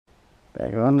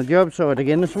Back on the job site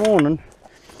again this morning.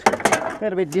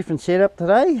 Got a bit different setup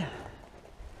today.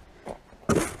 So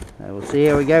we'll see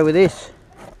how we go with this.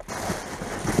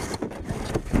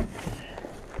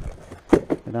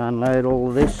 Gonna unload all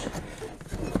of this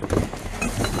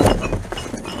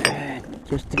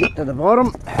just to get to the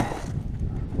bottom.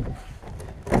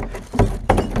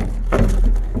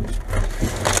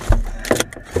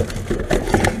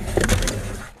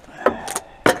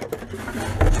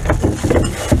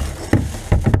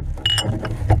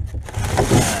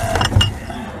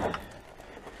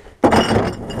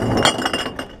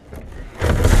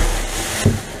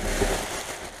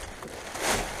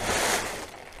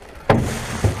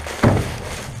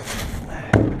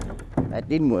 That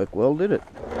didn't work well, did it?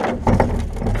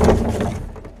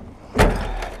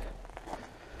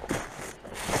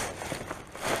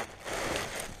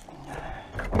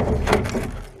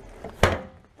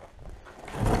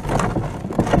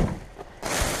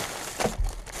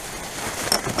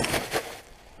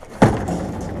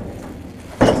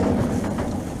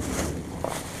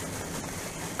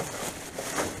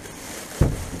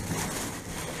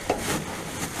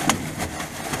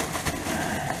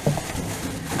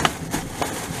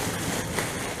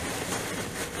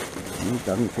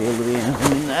 Doesn't feel to be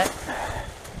anything in that.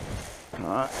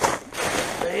 Right,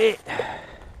 there.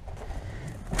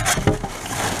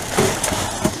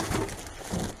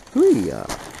 Hoo-yah.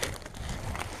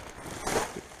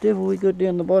 What the devil we got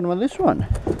down the bottom of this one?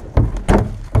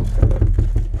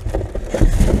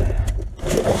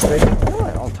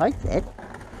 Oh, I'll take that.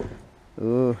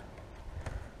 Oh.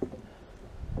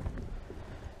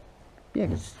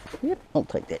 Yeah, yep, I'll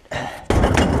take that.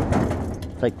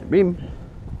 Take the rim.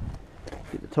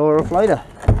 Get the tyre off later.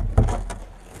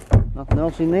 Nothing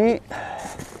else in there.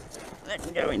 That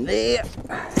can go in there.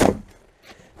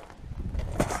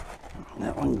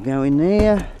 That one can go in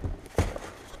there.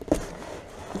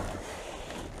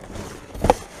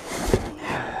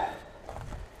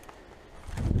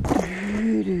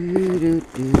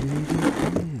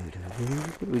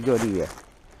 What do we got here?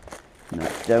 No,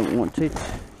 don't want it.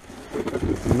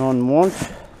 Non-want.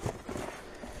 Set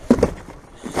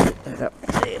that up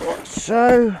there like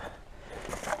so.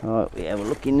 Right, we have a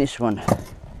look in this one.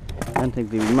 Don't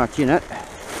think there'll be much in it.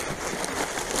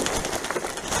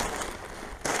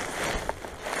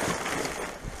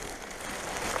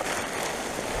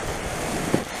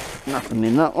 Nothing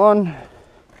in that one.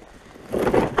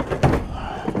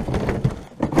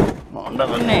 On to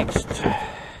the next.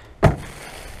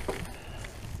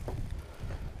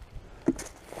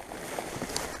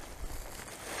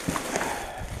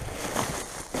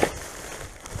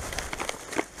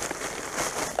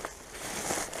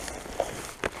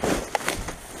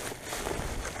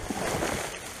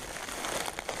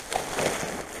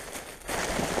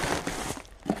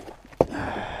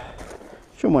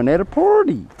 Someone had a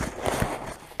party.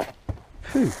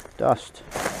 Phew, dust.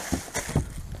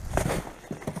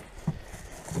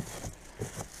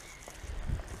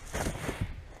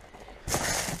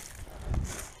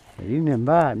 They didn't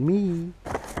invite me.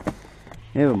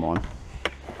 Never mind.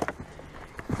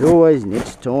 Always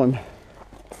next time.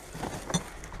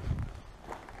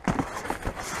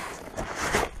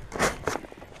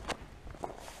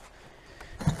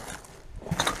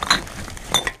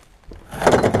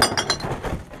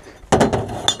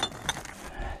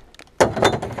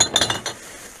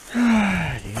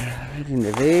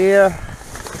 Into there.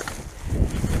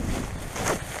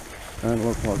 Don't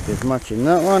look like there's much in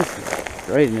that one.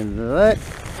 Straight into that.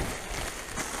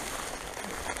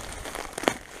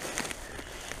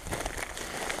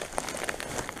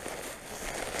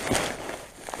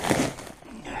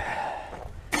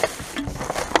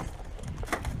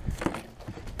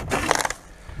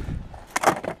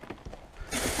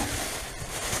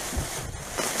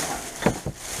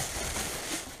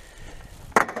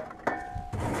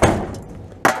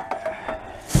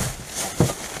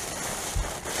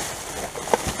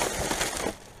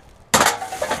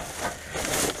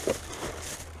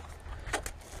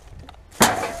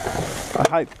 I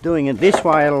hope doing it this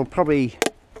way it'll probably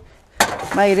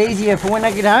make it easier for when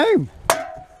I get home.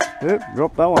 Oop,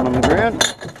 drop that one on the ground.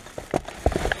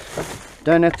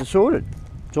 Don't have to sort it.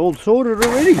 It's all sorted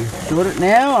already. Sort it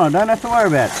now and I don't have to worry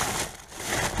about it.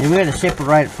 Then we're going to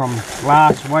separate it from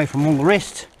glass away from all the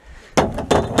rest.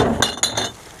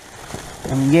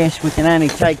 And yes, we can only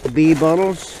take the beer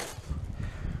bottles,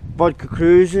 vodka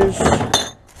cruisers.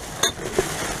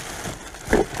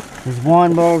 There's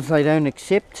wine bottles they don't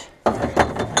accept.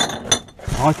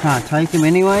 I can't take them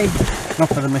anyway, not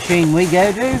for the machine we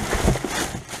go to.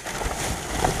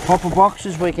 Popper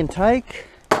boxes we can take.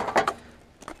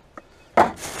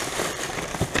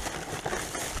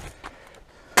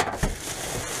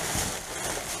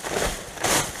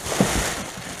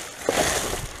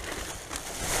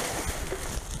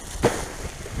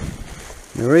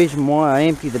 The reason why I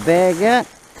empty the bag out,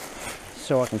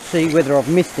 so I can see whether I've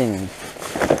missed anything.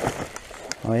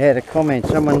 I had a comment,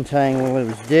 someone saying, well, it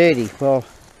was dirty. Well,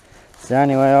 it's the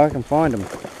only way I can find them.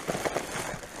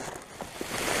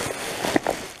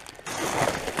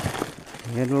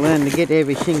 You got to learn to get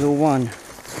every single one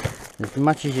as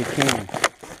much as you can.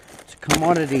 It's a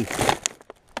commodity.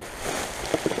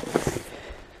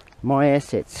 My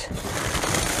assets.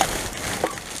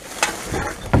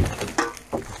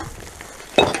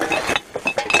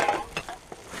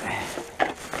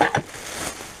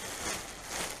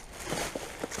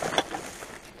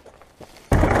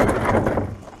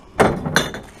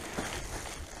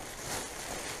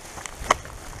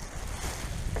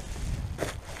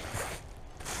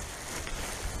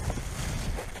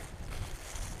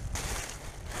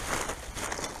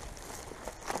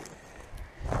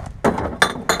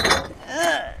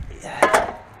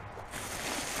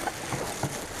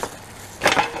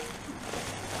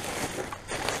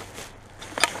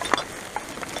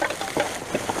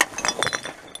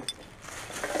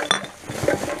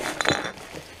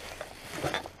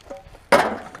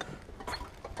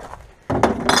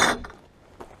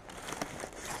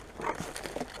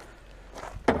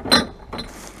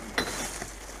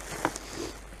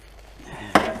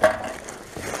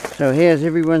 So how's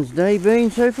everyone's day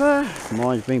been so far?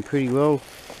 Mine's been pretty well.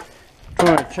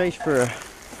 Trying to chase for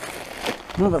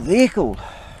another vehicle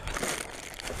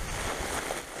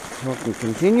so I can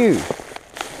continue.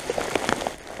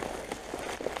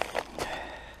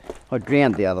 I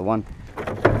drowned the other one.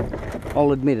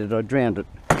 I'll admit it, I drowned it.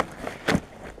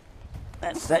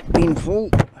 That's that bin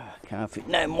full. Can't fit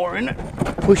no more in it.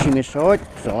 Pushing aside,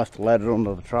 so I'll have to load it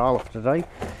onto the trailer today.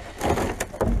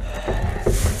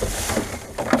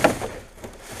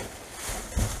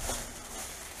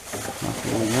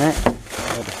 That,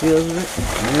 got the feels of it.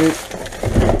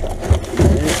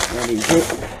 That is it.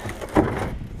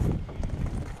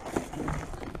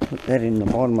 Put that in the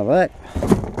bottom of that.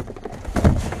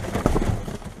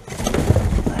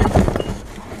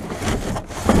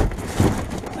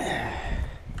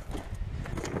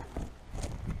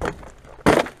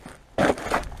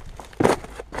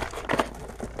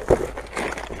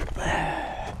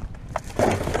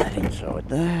 That inside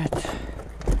that.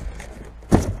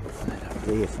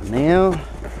 There for now.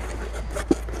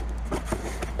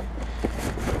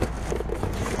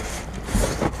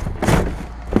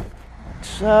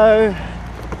 So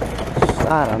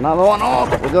start another one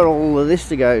off. We've got all of this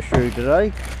to go through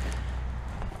today,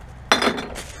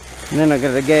 and then I've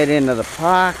got to go down to the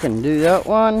park and do that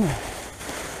one,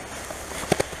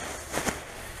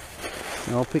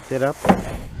 and I'll pick that up.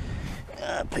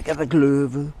 Pick up a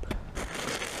glove.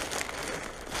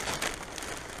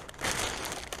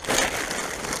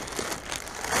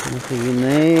 Nothing in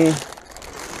there.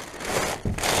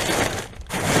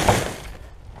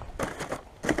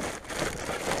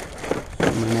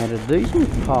 Someone had a decent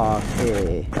park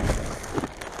there.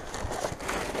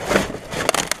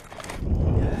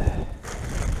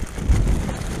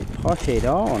 Push it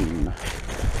on.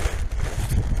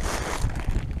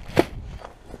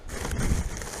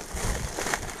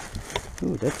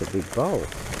 Ooh, that's a big bowl.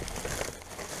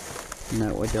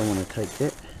 No, I don't want to take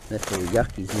that. That's all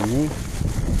yuckies in there.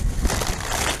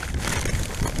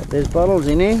 But there's bottles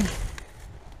in here.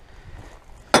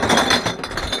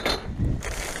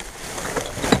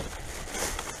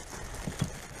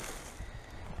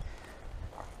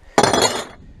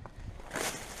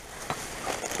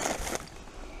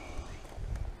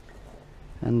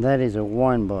 And that is a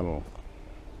wine bottle.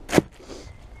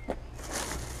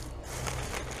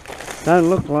 Don't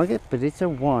look like it, but it's a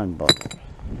wine bottle.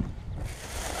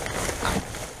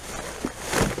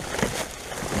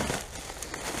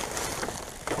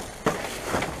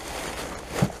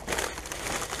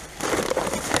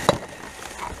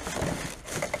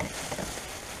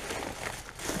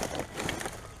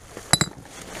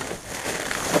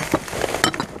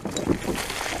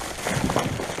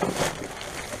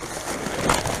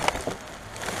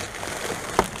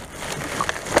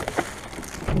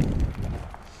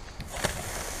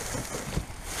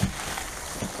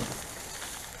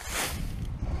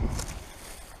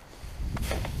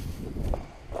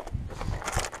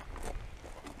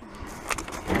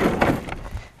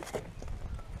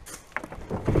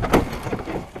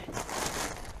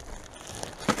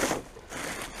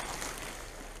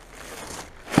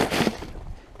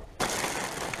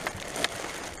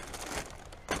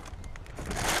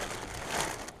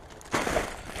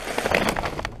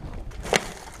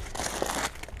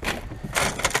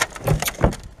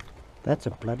 That's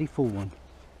a bloody full one.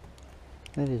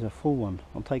 That is a full one.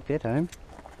 I'll take that home.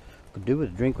 Could do with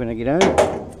a drink when I get home.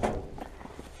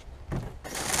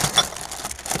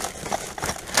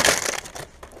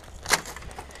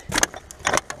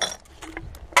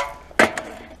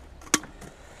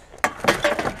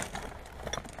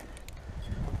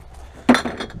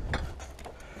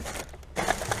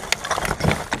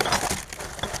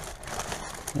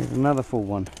 another full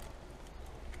one.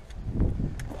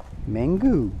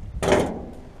 Mango.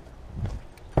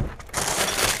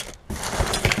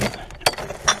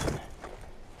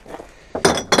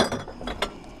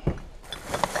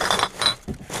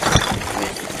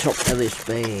 Top of this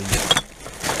bag.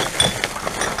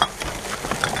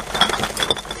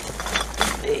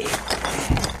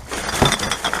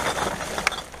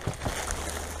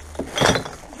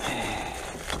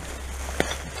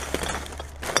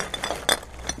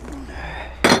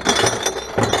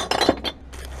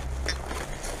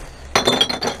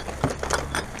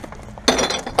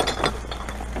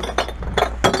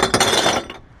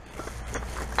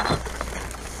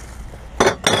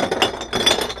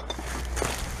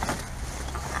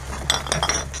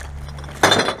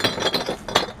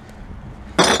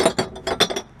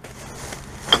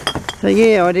 So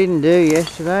yeah, I didn't do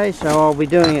yesterday, so I'll be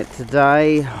doing it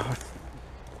today.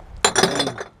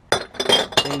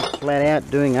 Been flat out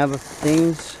doing other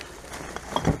things,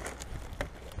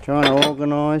 trying to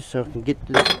organise so I can get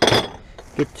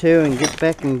to and get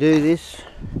back and do this.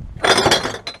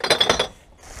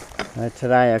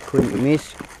 Today I couldn't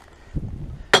miss.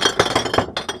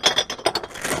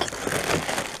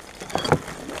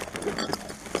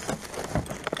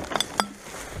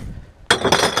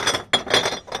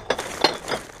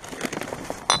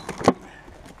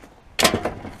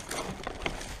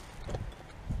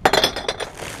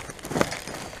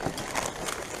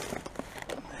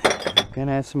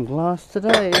 Gonna have some glass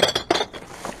today.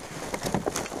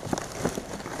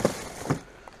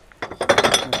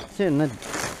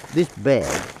 This bag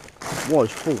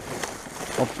was full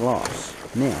of glass.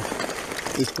 Now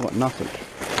it's got nothing.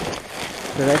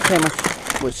 So that's how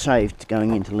much was saved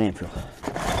going into landfill.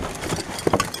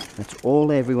 That's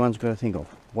all everyone's got to think of.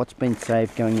 What's been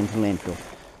saved going into landfill?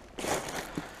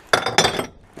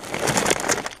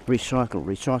 Recycle,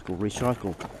 recycle,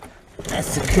 recycle.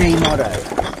 That's the key motto.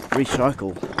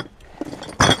 Recycle.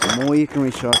 The more you can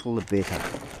recycle, the better.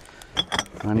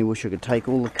 I only wish I could take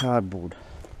all the cardboard.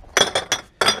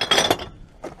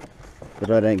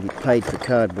 But I don't get paid for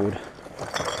cardboard.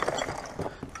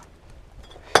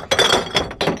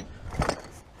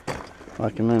 I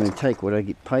can only take what I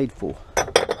get paid for.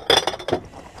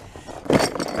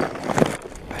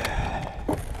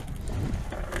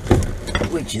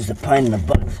 Which is a pain in the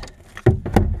butt.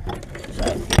 So,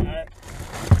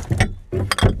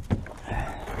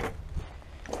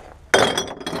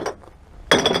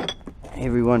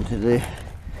 everyone to their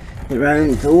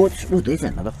own thoughts. Oh, there's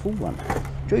another full one.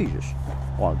 Jesus,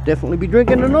 I'll definitely be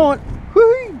drinking tonight.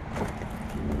 Whee!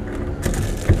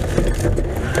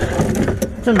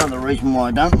 That's another reason why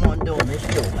I don't mind doing this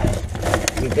job.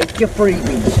 You get your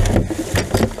freebies.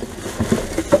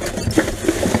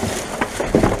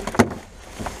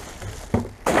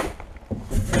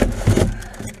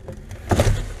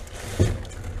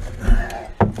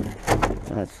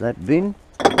 That's that bin.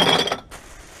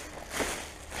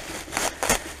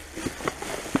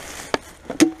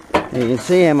 You can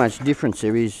see how much difference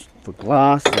there is for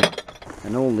glass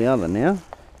and all the other now.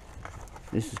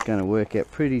 This is going to work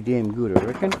out pretty damn good, I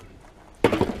reckon.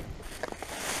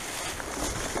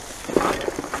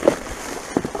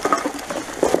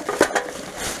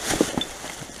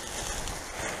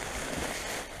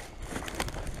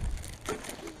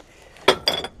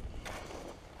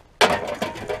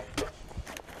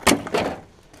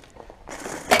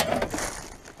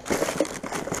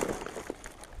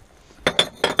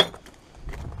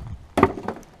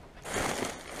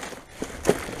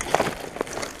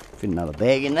 Fit another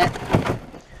bag in that.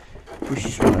 Push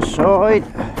this one aside.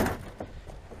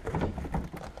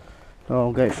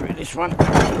 I'll go through this one.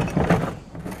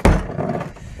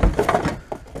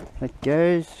 That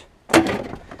goes.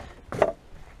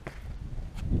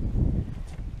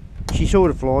 She sort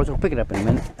of flies. I'll pick it up in a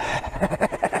minute.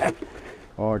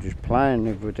 Or just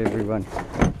playing with everyone.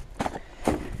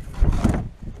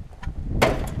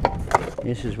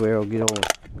 This is where I'll get all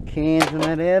the cans and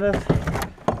that out of.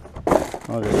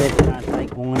 Like I said, can't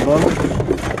take wine bottles.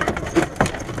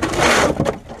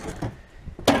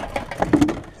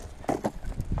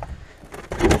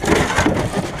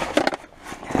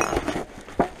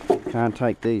 Can't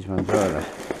take these ones either.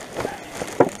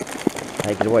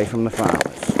 Take it away from the farmers.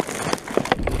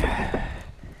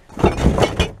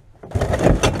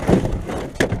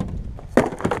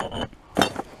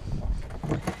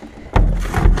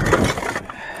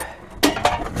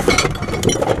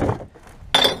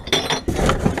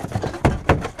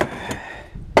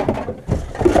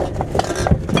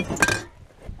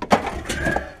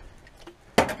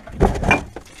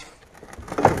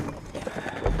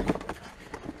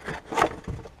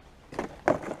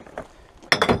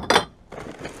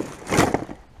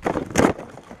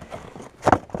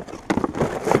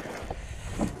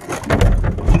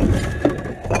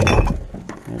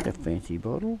 empty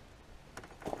bottle.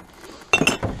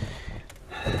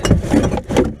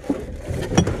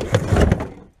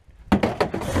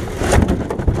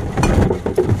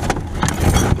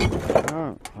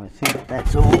 Oh, I think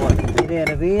that's all I can get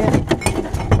out of here.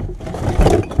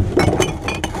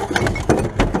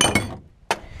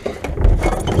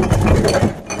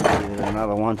 There's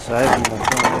another one saved. We'll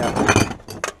find out.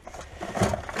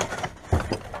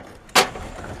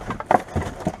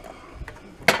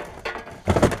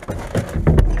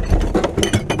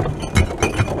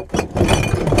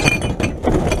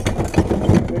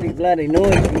 Bloody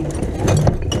noisy.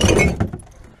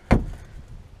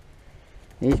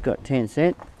 He's got 10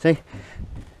 cents. See,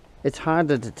 it's hard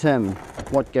to determine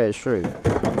what goes through.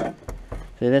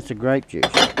 See, that's a grape juice.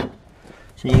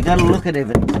 So you got to look at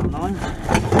everything sometimes.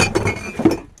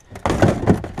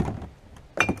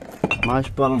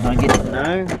 Most bottles I get to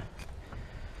know.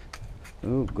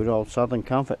 Ooh, good old Southern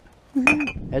Comfort.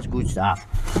 That's good stuff.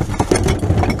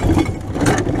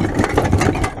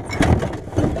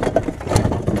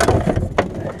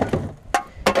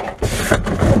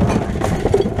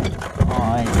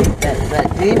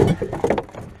 That's in.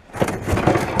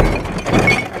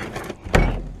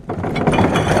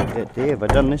 That there, have I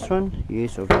done this one?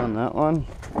 Yes, I've done that one.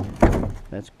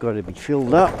 That's got to be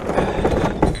filled up.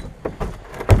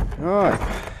 Right.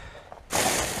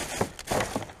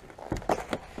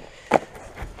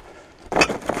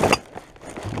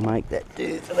 Make that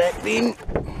do for that bin.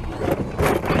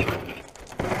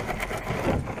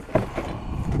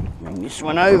 Bring this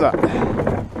one over.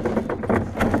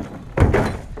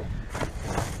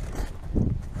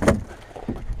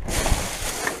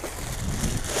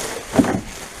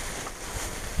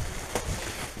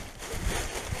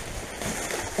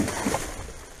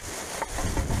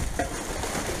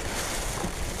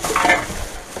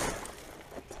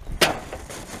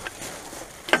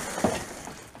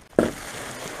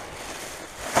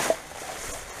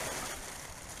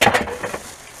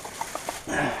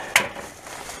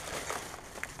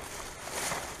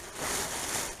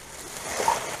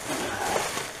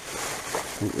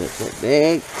 That's that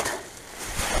bag.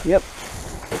 Yep.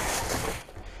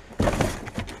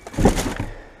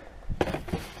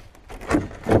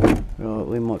 Right,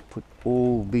 we might put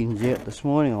all bins out this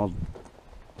morning. I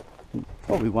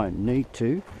probably won't need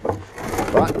to,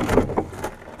 but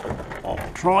I'll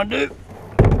try and do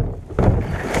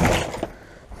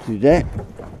that.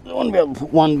 I want to be able to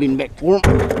put one bin back for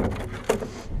them.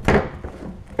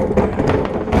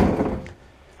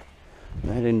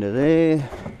 That into there.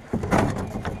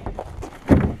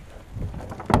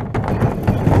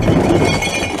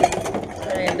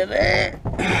 There.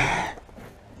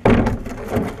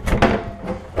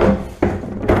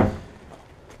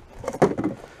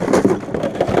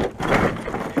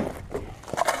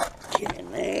 Get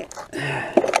in there.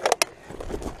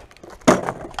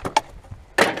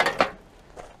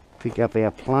 Pick up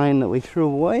our plane that we threw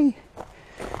away.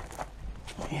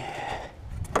 We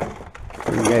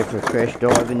can go for a crash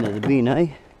dive into the bin, eh?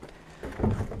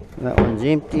 That one's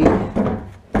empty.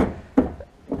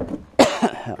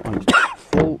 That one's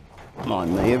full.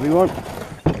 Mind me, everyone.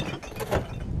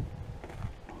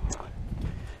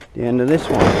 Down to this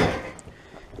one.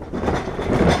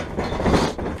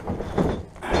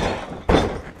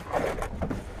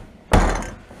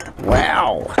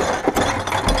 Wow!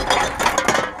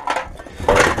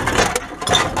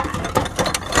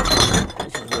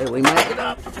 This is where we make it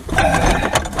up.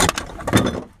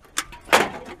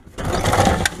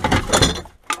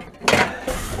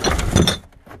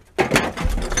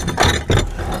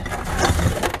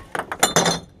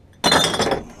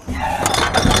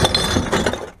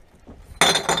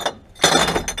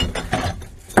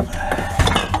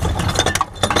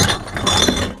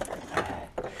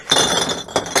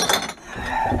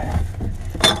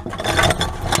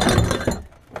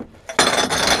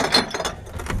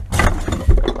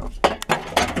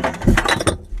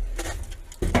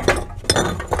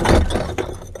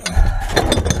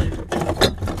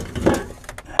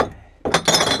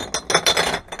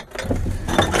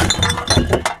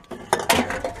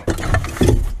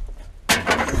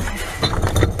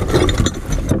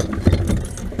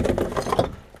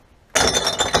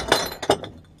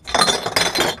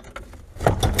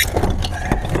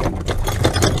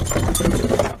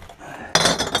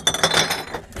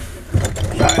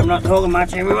 I'm not talking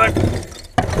much, everyone.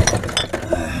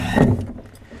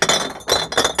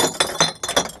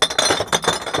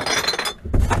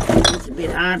 It's a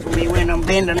bit hard for me when I'm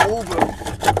bending over.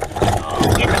 Oh,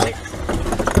 I'm getting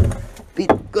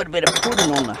got a bit of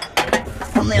pudding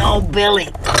on the old belly.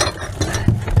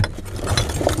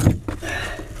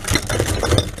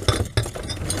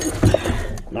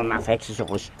 Not enough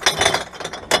exercise.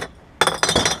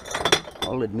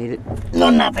 I'll admit it.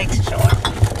 Not enough exercise.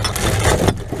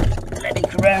 Bloody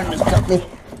corona's got me.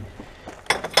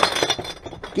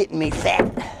 Getting me fat.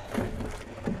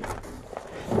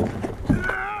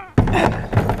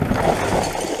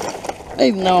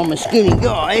 Even though I'm a skinny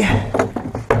guy.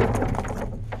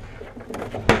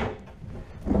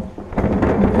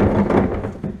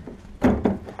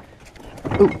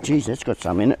 Oh, geez, that's got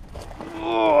some in it.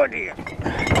 Oh, dear.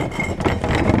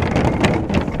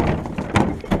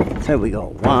 So we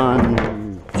got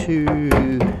 1,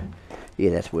 2.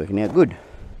 Yeah, that's working out good.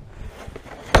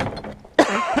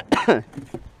 That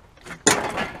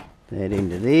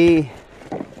into there.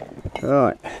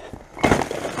 Right.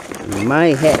 We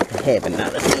may have to have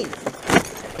another thing.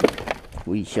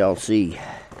 We shall see.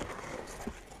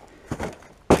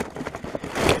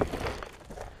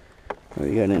 What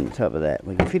we got in the top of that?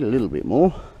 We can fit a little bit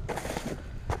more.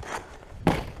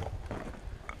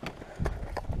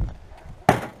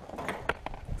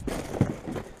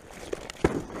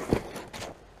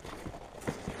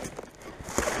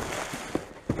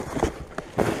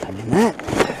 And then that.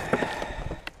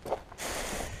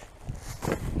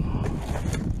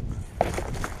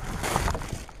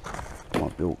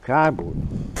 Might build cardboard.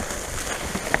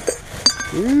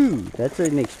 Ooh, that's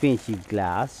an expensive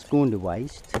glass, going to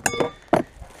waste.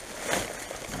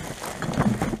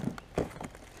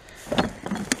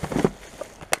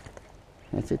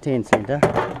 That's a 10-center.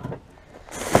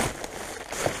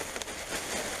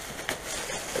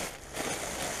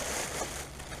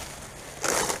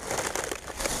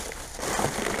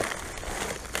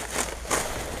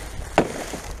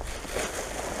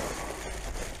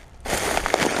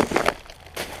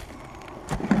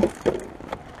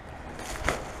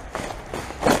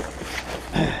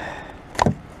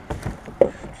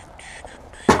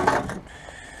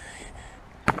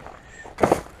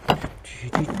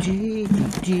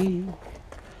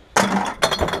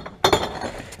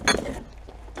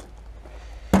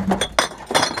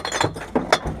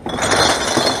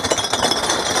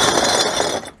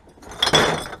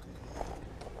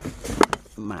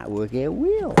 Might work out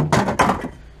well.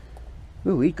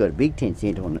 Ooh, we've got a big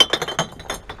 10-cent on it.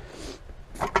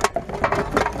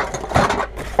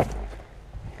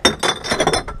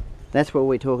 That's what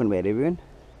we're talking about, everyone.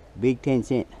 Big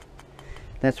 10-cent.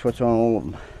 That's what's on all of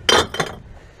them.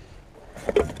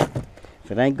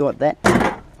 If it ain't got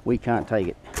that, we can't take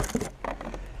it.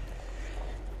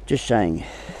 Just saying.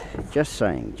 Just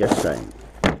saying. Just saying.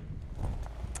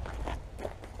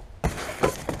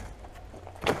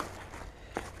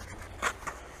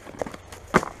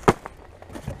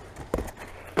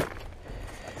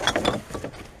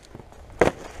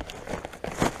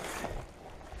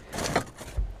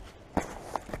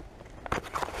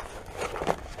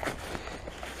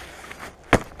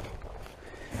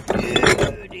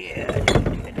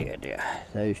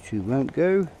 Those two won't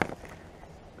go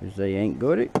because they ain't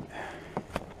got it.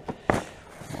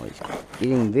 Oh, it's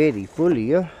getting very full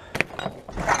here.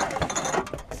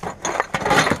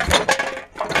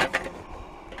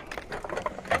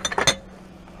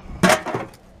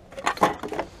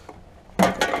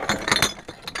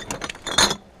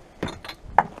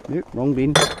 Yep, wrong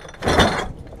bin.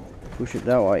 Push it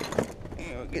that way.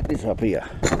 I'll get this up here.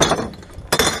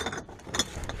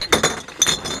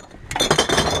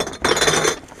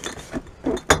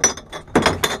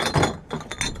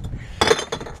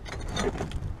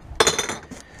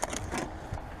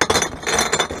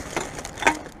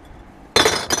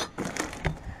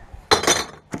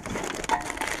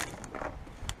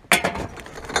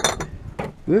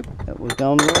 Yep, that was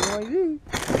going the wrong way too.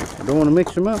 I don't want to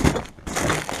mix them up.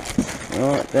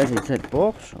 Alright, that is that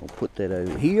box. I'll put that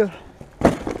over here.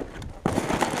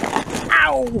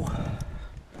 Ow!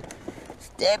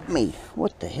 Stabbed me.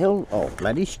 What the hell? Oh,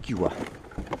 bloody skewer.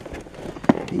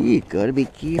 You gotta be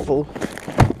careful.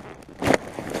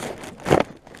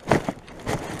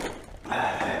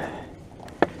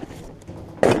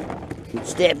 It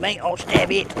stabbed me, I'll stab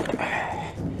it.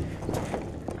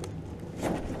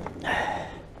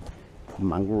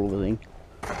 Mongrel the thing.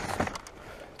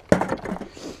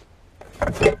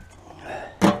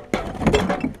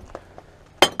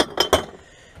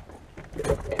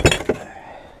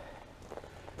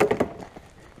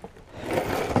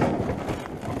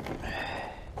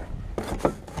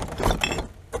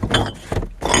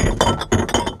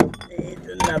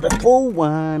 There's another full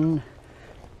one.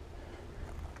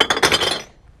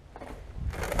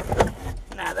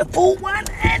 Another full one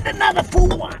and another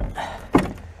full one.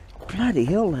 Bloody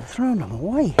hell, they're throwing them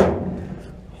away.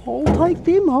 I'll take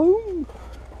them home.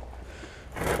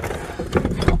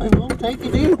 I'll take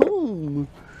them home.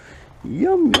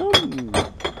 Yum yum.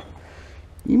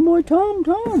 In my tom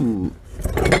tom.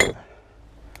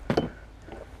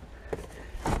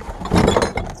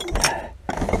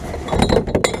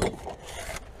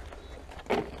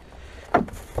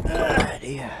 Ah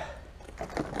dear.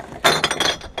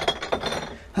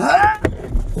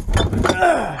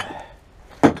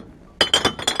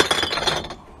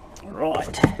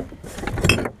 Right.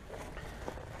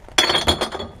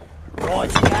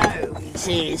 Right go, he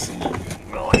says.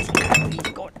 Right go,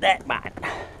 he's got that one.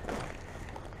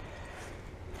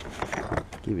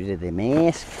 Give it to the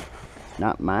mask,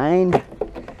 not mine.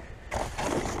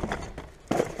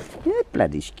 That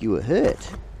bloody skewer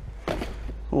hurt.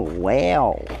 Oh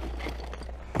wow.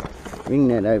 Bring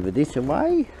that over this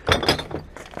way.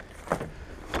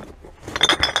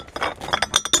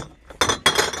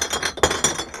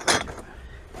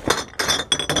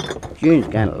 June's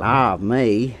going to love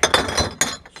me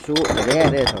sorting it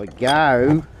out as I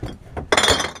go.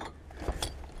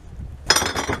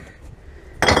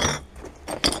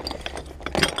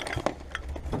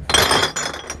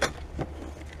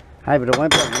 Hey, but I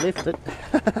won't be able to lift it.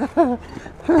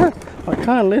 I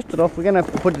can't lift it off. We're going to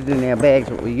have to put it in our bags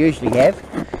that we usually have.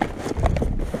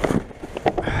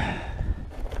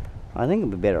 I think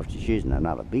it'd be better off just using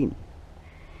another bin.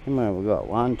 How many have we got?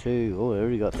 1, 2, oh, I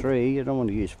already got 3. I don't want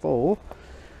to use 4.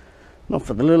 Not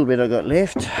for the little bit I got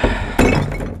left.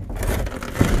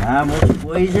 We'll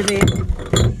squeeze it in.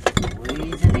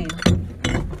 Squeeze it in.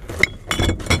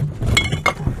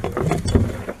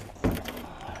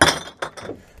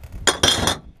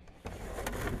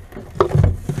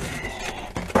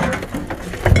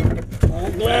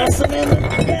 One glass of it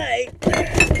a day.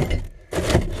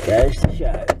 Goes to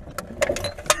show.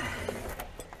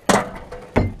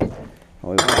 We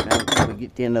won't know until we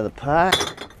get down to the park.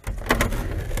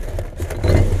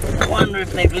 I wonder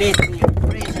if they've left me a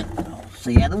present. I'll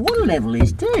see how the water level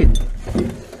is too.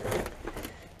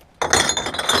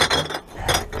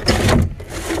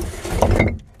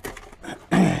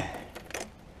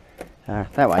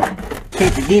 That way.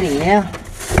 Keep it getting now.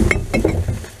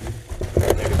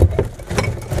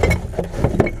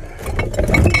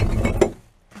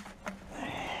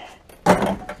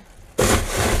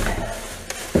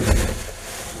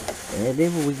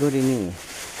 Whatever we got in here.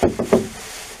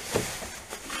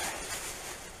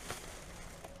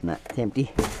 No, it's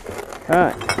empty.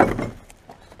 Alright,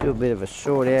 do a bit of a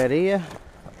sort out here.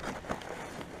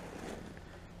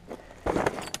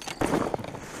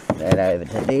 That over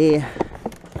to there.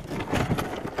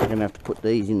 I'm going to have to put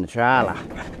these in the trailer.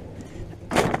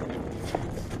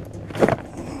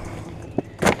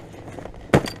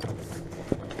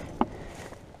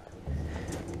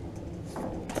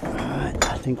 Alright,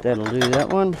 I think that'll do that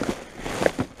one.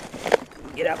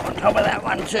 Get up on top of that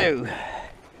one too.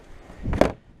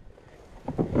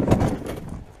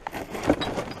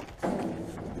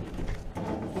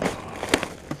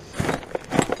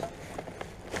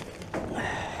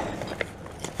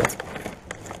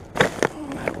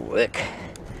 Work.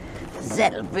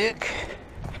 That'll work.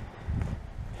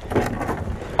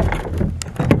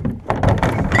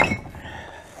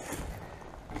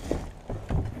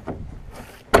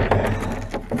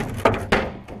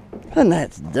 And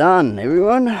that's done,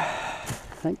 everyone.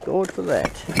 Thank God for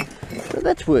that. So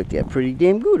that's worked out pretty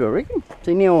damn good, I reckon.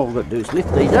 See, now all I've got to do is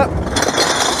lift these up.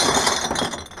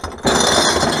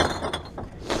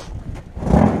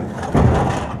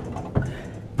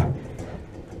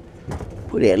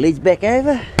 Put our lids back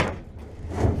over,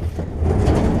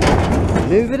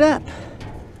 move it up,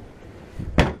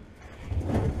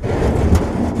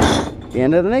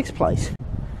 down to the next place.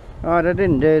 Alright, I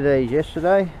didn't do these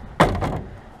yesterday.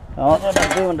 Oh, what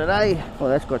I'm doing today, well,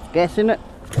 that's got gas in it.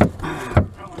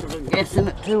 Gas in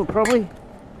it too, probably.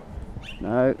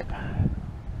 No.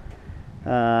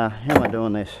 How am I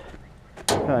doing this?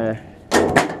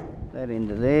 That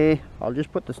into there. I'll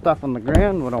just put the stuff on the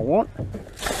ground, what I want.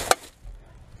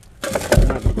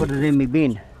 Put it in my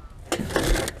bin.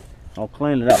 I'll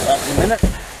clean it up in a minute.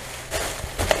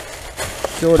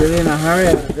 Sort it in a hurry.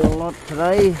 I do a lot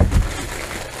today.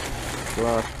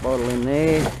 Glass bottle in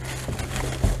there.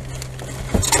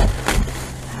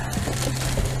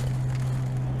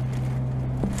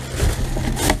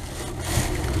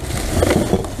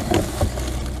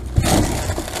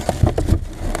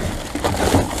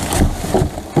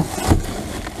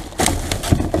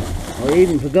 I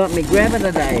even forgot me grabber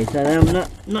today, so I'm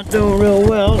not doing real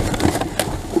well.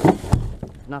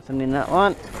 Nothing in that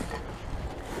one.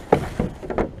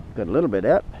 Got a little bit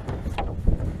out.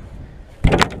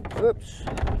 Oops.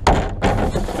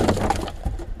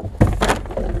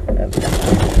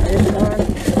 This one.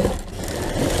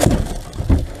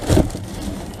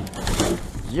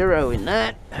 0 in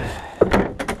that.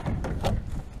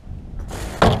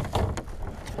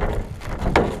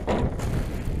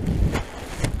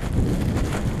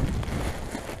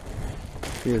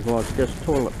 Feels like just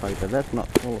toilet paper. That's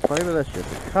not toilet paper, that's just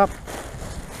a cup.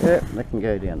 Yep, that can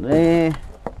go down there.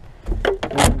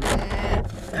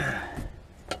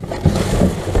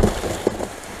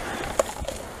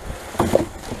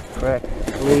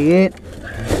 Practically it.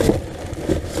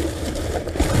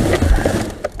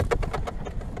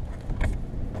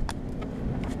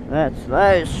 That's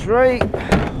those 3.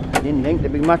 Didn't think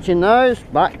there'd be much in those,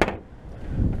 but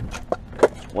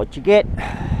that's what you get.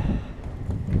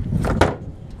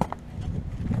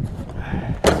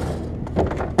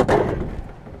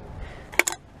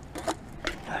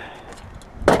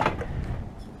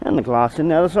 And the glass in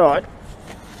the other side.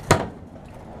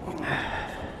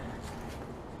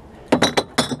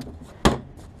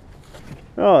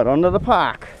 Right, on to the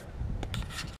park.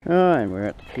 And we're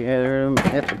at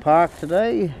the park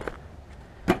today.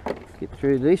 Get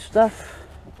through this stuff.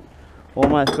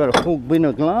 Almost got a full bin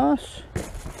of glass.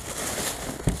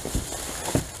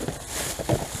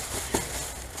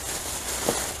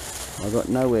 I got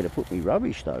nowhere to put me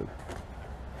rubbish though.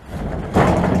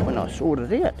 When I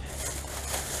sorted it out.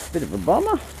 Bit of a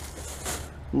bummer.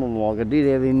 More like I did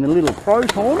have in the little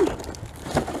proton.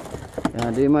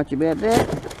 Can't do much about that.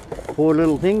 Poor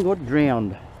little thing got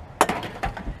drowned.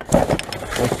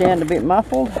 They sound a bit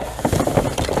muffled.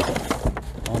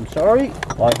 I'm sorry,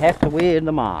 I have to wear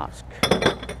the mask.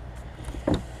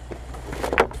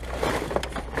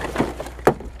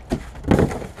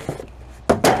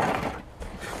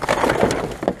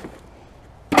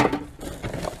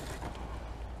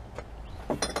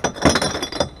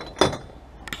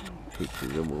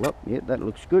 Pictures are all up. Yep, that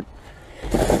looks good.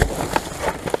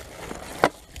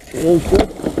 Feels good.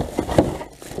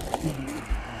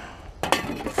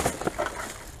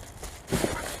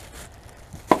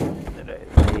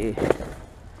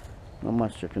 Not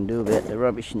much I can do about the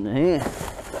rubbish in here.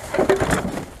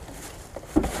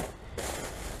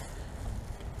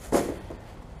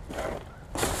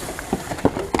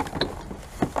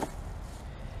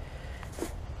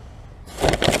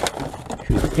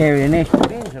 Should carry an extra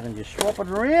bin so I can just swap it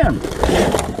around.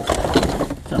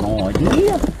 It's an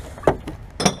idea.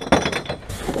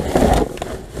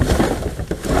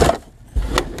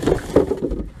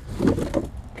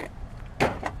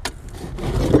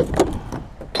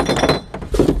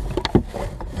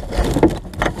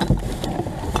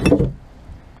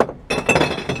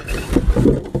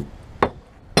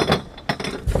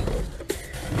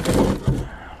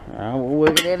 We'll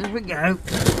work it out as we go.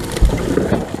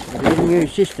 Get a new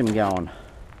system going.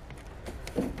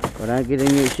 If I don't get a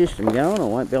new system going, I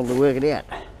won't be able to work it out.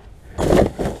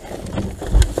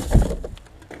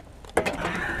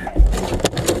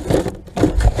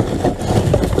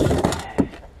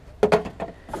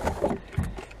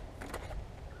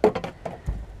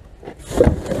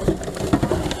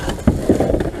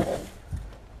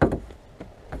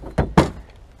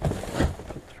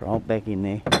 Throw it back in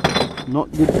there.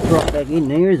 Not good to drop back in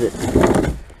there, is it?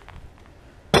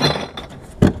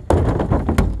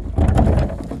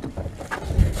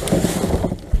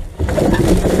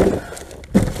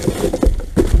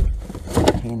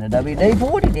 And a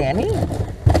WD-40 down here.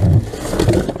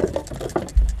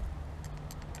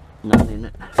 Nothing in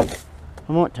it.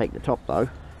 I might take the top though.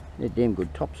 They're damn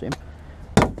good tops, them.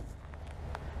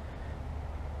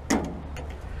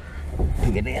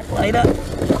 Pick it out later.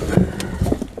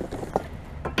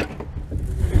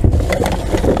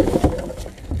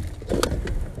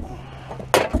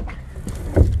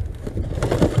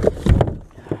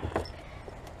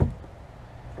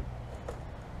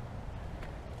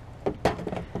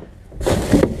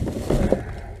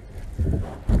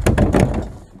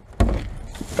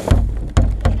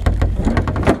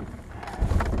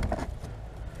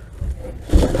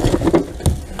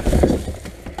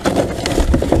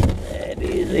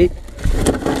 It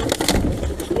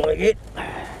looks like it.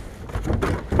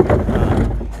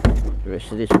 The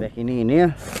rest of this back in here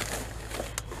now.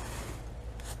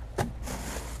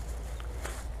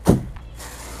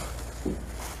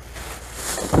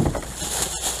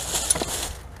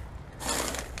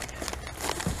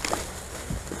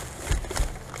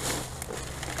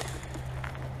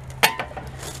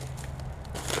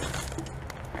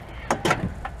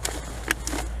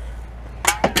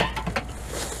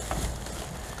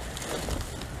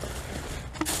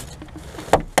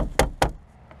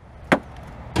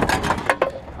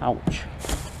 Ouch.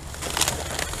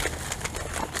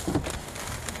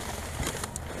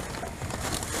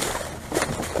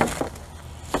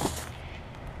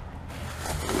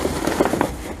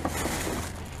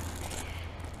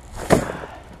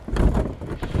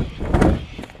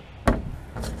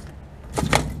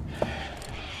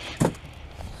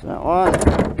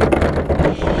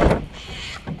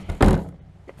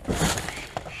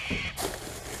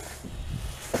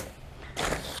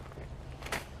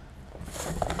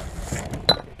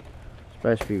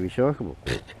 Supposed to be recyclable.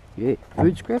 Yeah,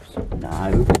 food scraps?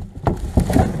 No.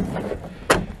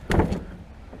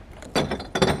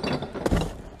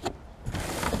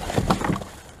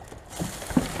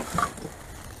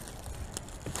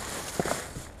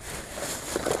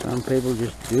 Some people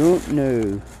just don't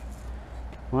know.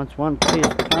 Once one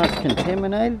part's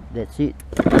contaminated, that's it.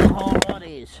 The whole lot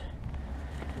is.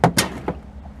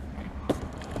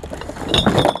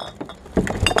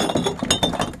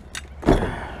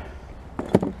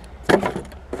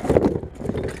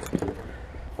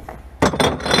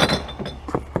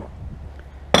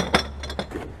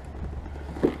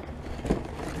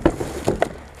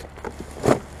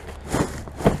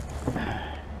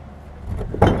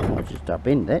 I'll just up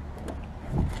in that.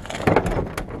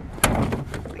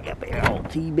 Pick up our old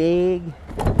tea bag.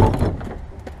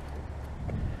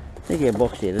 Take our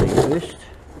box out of there first.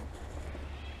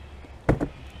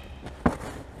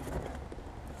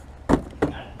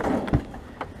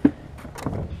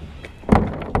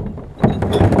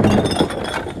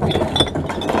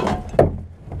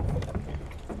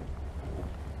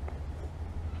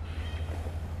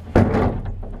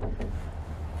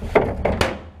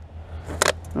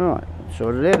 Alright,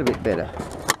 sort it out a bit better.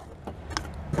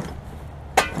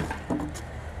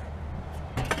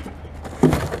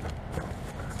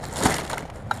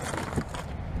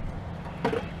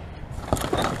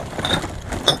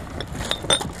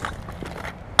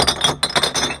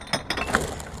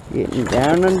 Getting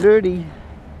down and dirty.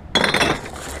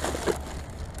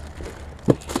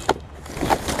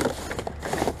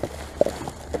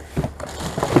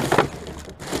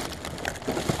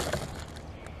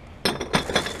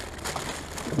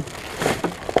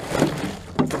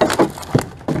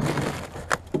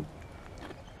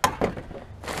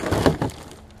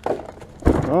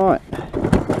 Right,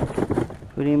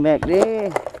 put him back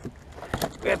there,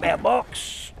 grab our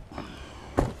box.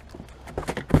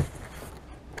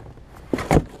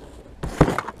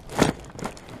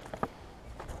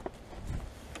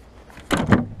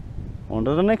 On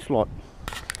to the next lot.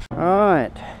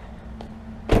 Alright,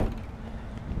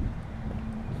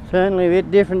 certainly a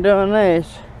bit different doing this.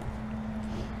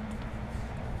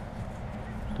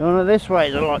 Doing it this way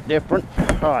is a lot different.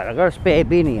 Right, I've got a spare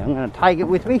bin here. I'm going to take it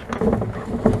with me.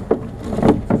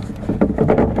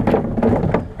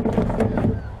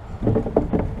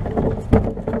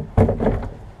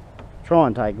 Try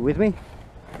and take it with me.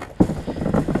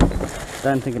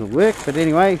 Don't think it'll work, but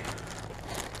anyway,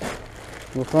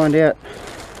 we'll find out.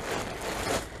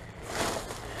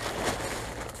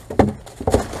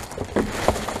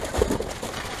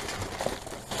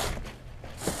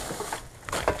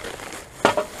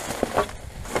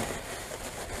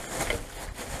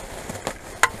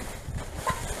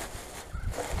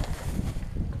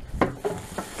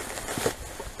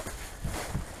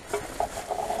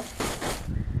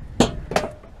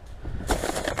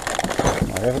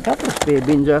 I have a couple of spare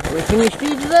bins after we finished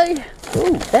here today.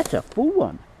 Oh, that's a full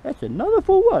one. That's another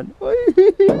full one.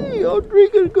 I'm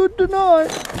drinking good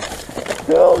tonight.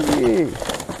 Hell yeah.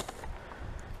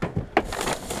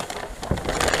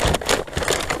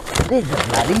 There's a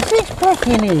bloody six-pack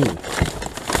in here.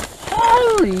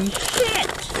 Holy shit.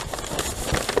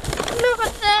 Look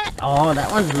at that. Oh,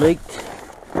 that one's leaked.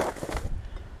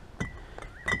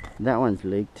 That one's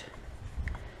leaked.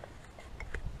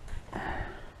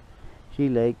 She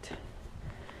leaked.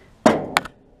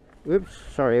 Oops,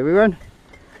 sorry everyone.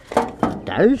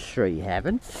 Those three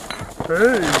haven't.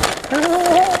 Ooh,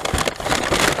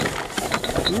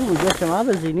 we got some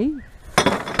others in here.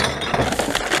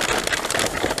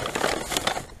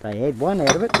 They had one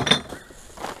out of it.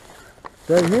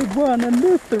 They had one and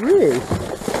left the rest.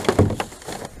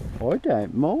 I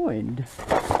don't mind.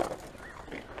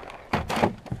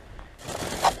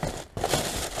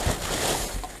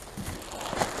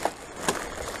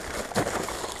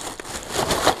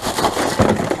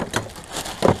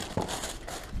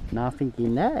 Nothing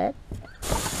in that.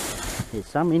 There's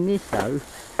some in this though.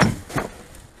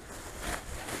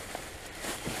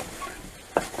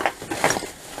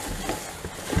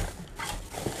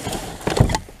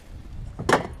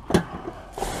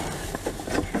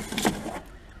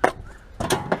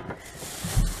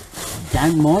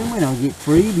 Don't mind when I get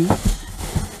freebies.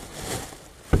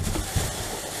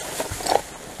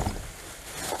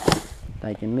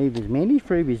 They can leave as many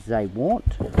freebies as they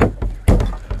want.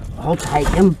 I'll take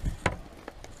them.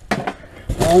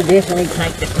 I'll definitely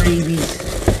take the freebies.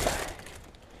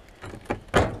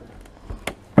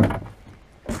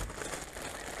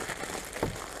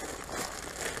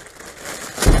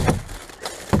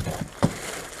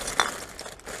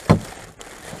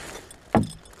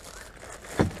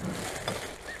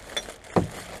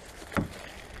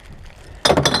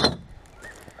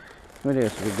 What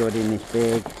else have we got in this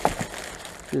bag?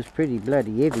 Feels pretty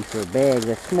bloody heavy for a bag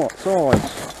that smart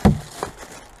size.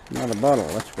 Another bottle,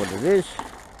 that's what it is.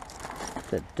 What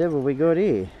the devil we got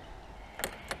here?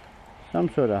 Some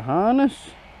sort of harness.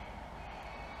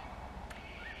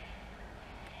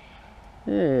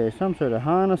 Yeah, some sort of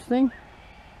harness thing.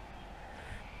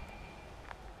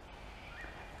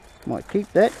 Might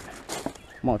keep that.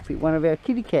 Might fit one of our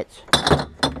kitty cats.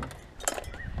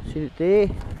 Sit it there.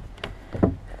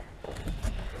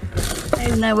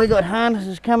 Even though we got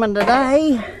harnesses coming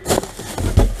today,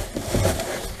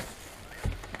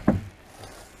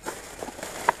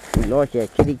 we like our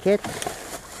kitty cats,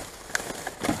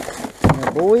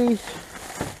 our boys.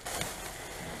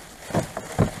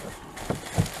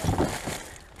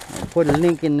 I'll put a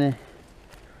link in the.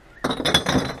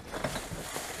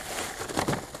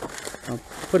 I'll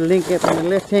put a link up in the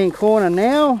left-hand corner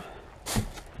now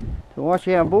to watch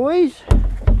our boys.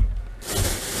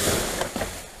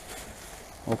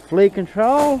 Or flea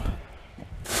control.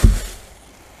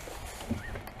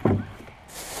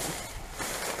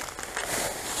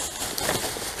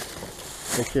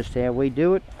 That's just how we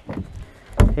do it.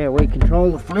 How we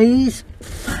control the fleas.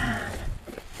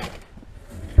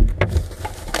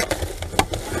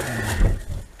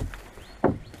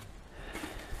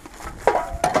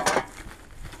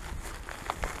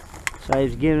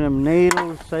 Saves giving them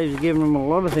needles, saves giving them a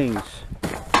lot of things.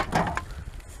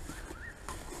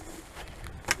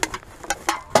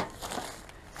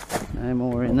 No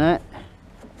more in that.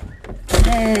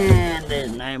 And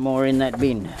there's no more in that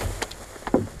bin.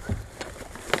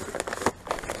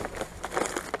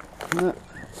 Oh,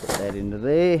 put that into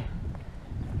there.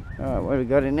 Alright, what have we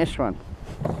got in this one?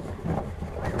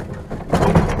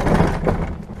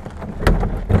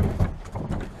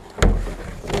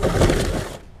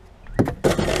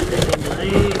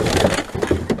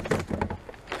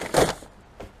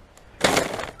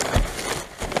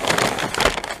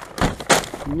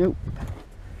 Nope.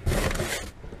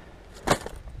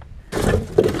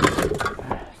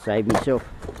 Save myself.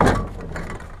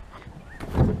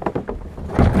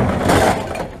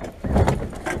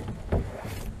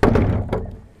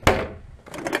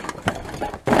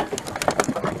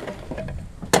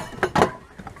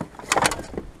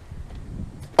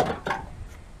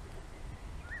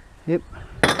 Yep.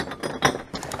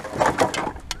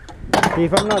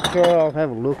 If I'm not sure, I'll have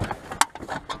a look.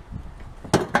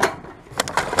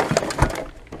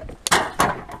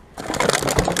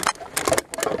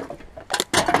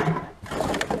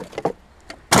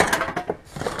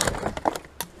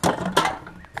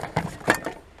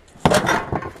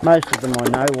 Most of them I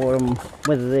know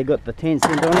whether they got the 10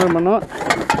 cent on them or not.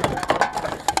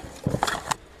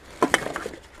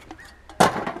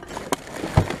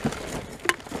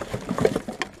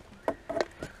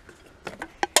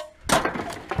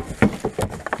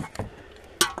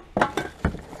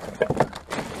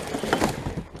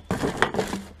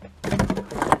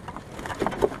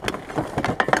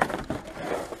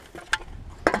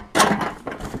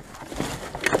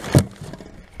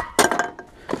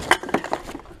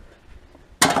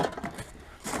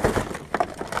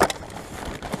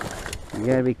 You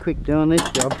gotta be quick doing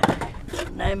this job.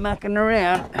 No mucking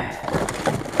around.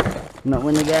 Not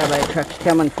when the garbage truck's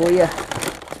coming for you.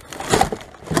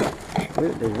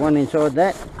 Ooh, there's one inside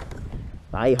that.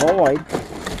 They hide.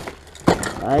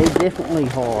 They definitely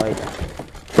hide.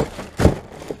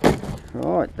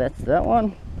 Right, that's that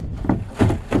one.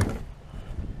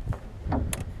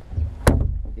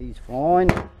 He's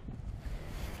fine.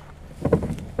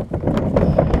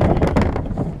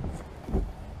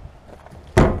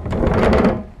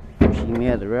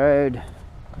 Out of the road.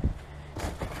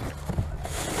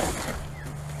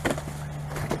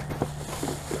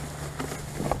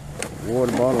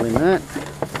 Water bottle in that.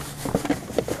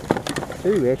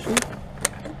 Two actually.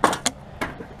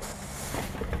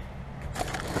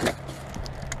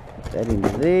 Put that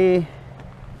into there.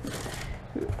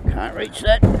 Can't reach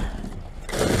that.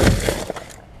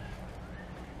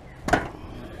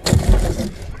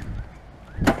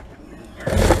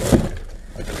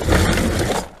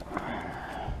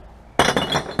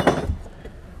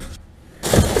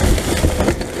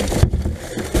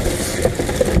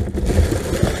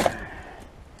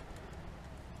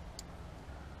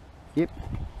 Yep.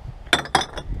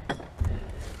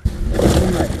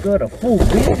 Almost got a full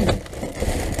bin.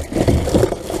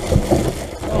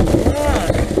 Oh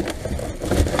God.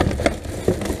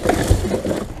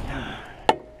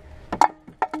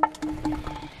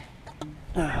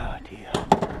 Oh dear.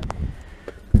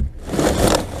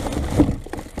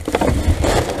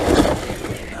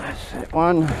 That's that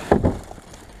one.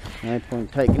 No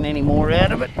point taking any more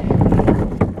out of it.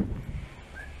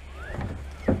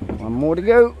 more to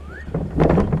go.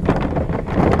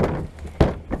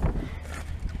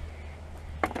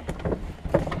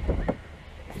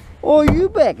 Oh, you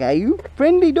back, are you?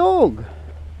 Friendly dog.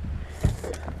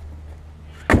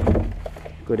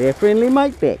 Got our friendly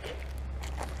mate back.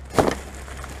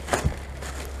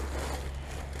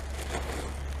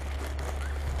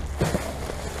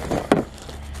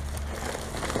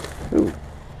 Ooh,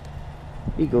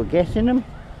 you got gas in them?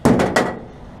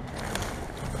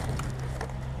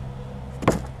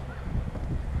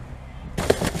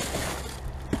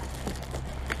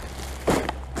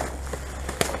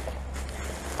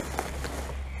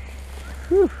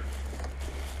 Whew.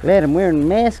 Glad I'm wearing a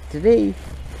mask today.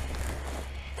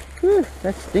 Whew,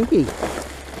 that's stinky.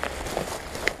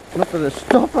 Not put a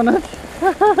stop on it.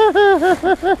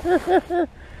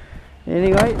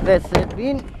 Anyway, that's that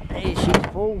bin. There she's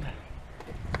full.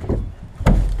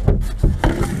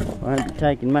 Won't be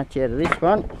taking much out of this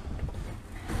one.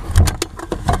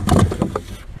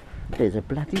 There's a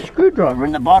bloody screwdriver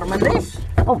in the bottom of this.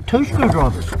 Oh, 2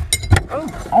 screwdrivers.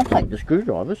 Oh, I'll take the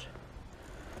screwdrivers.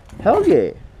 Hell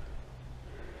yeah.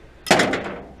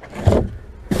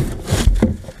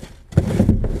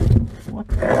 What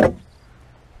the?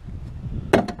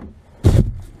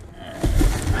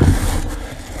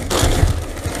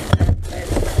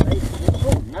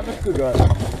 Oh, another screwdriver.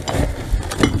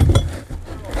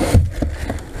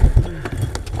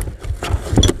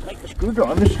 Take the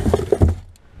screwdrivers.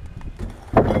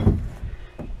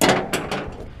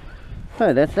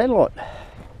 Oh, that's that lot.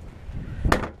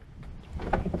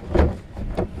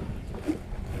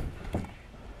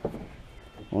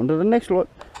 On to the next lot.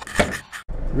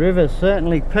 River's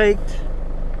certainly peaked.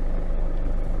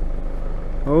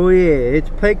 Oh yeah, it's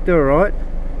peaked alright.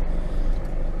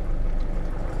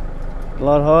 A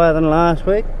lot higher than last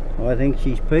week. I think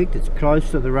she's peaked. It's close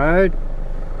to the road.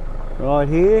 Right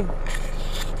here.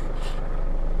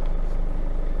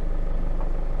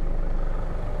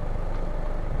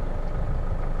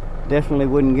 Definitely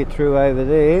wouldn't get through over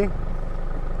there.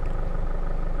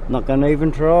 Not going to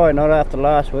even try, not after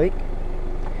last week.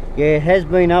 Yeah, it has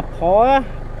been up higher,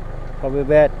 probably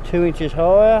about 2 inches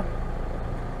higher.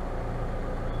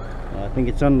 I think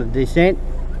it's on the descent.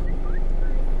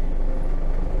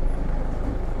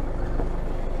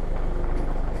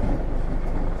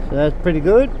 So that's pretty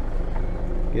good.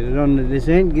 Get it on the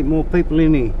descent, get more people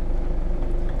in here.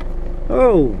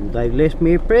 Oh, they've left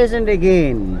me a present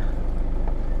again.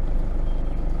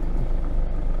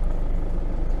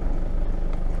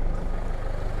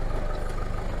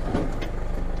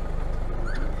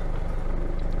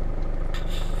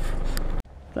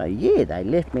 So yeah, they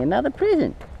left me another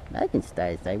present. They can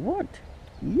stay as they want.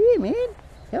 Yeah, man.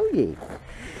 Hell yeah.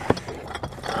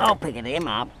 I'll pick them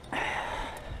up.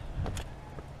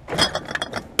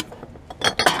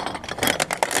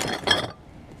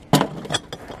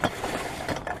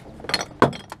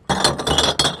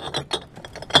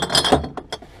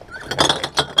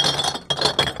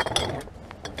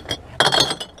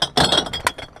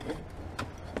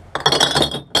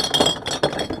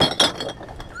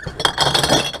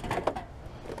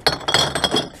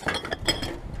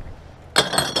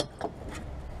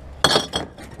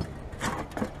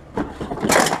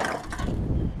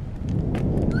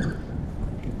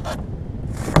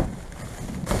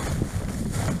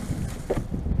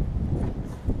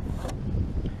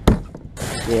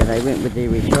 Yeah, they went with their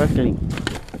recycling.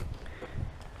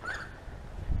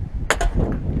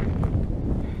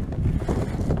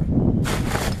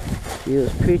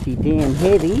 Feels pretty damn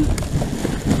heavy.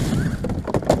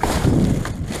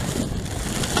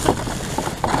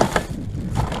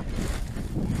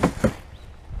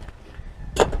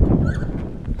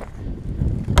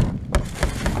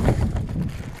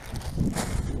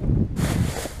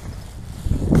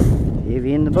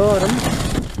 Heavy in the bottom.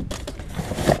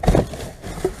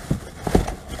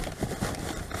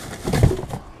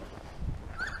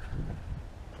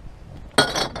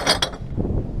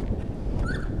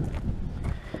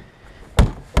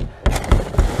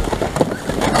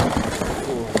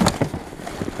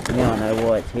 Now I know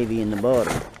why it's heavy in the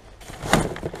bottom.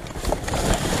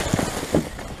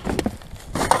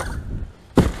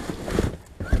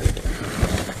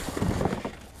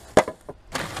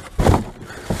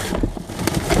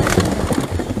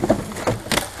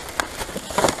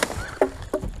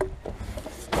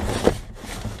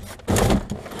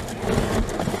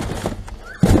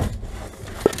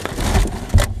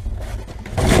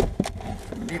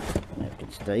 That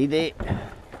can stay there.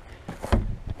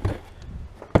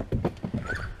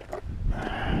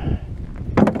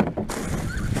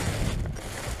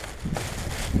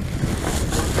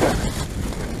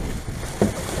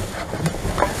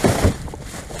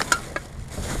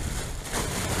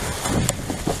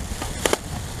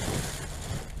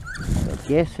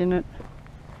 gas in it.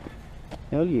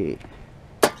 Hell yeah.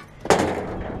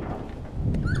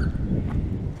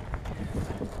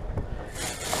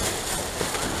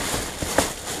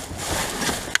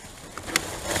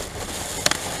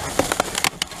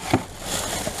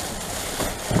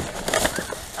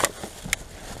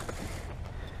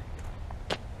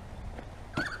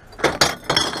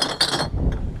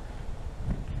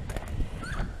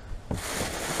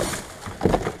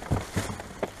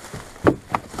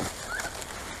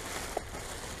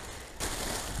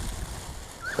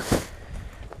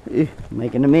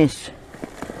 Making a mess.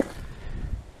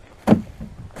 Good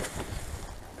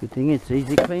thing it's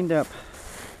easy cleaned up.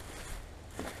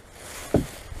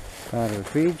 Part of the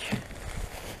fridge.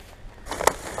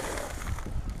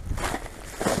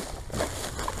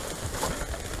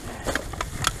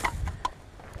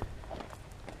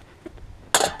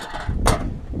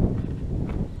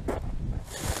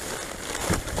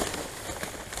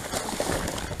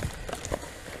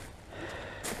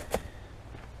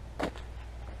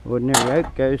 Ordinary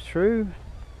oak goes through.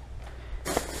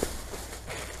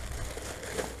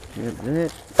 Get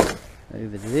that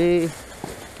over there.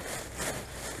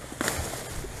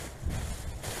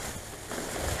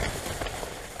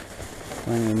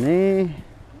 One in there.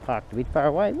 Parked a bit far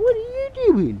away. What are you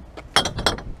doing?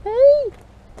 Hey?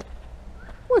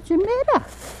 What's the matter?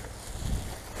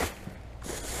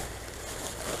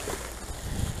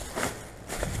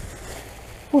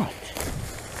 What?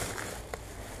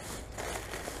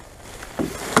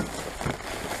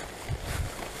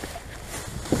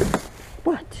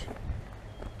 What?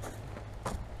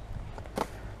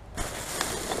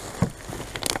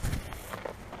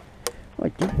 I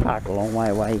did park a long way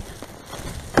away.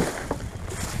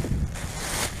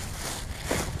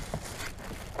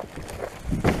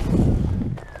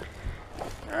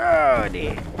 Oh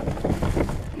dear.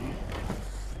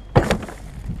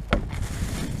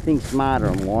 Think smarter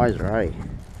and wiser, eh?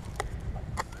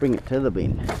 Bring it to the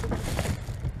bin.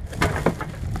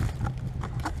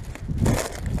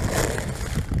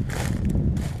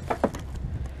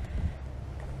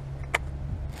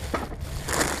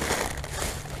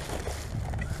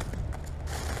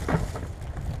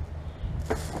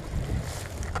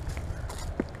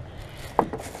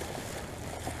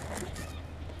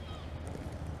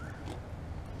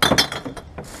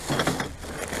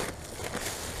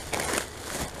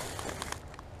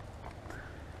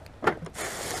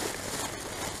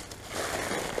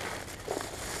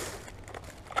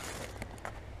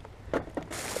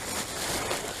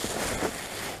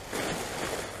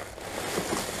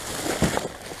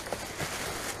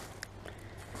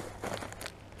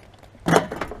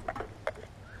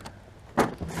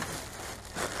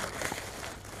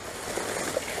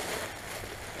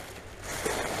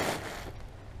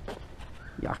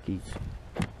 Yuckies.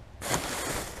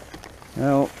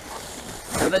 Well,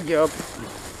 for the job.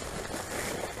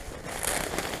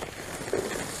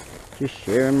 Just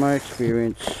sharing my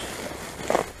experience.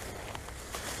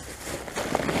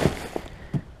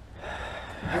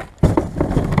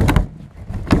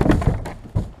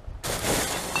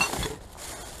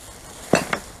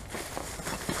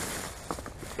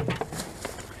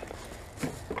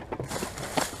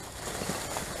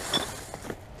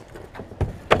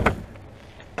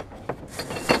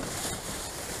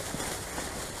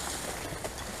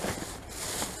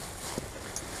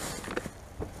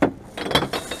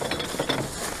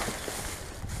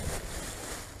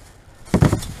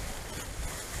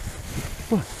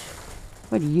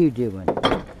 What are you doing?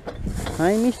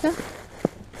 Hey, mister?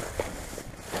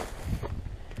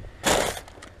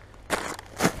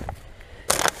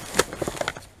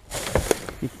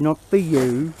 It's not for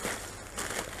you.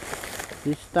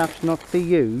 This stuff's not for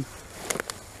you.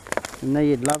 I know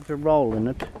you'd love to roll in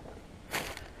it.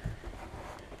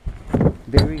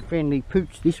 Very friendly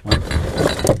pooch, this one.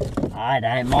 I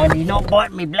don't mind you not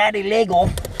biting me bloody leg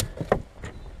off.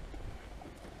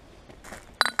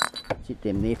 Sit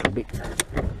them there for a bit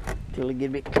till I get a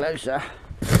bit closer.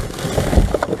 Put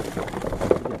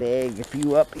the bag a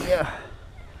few up here.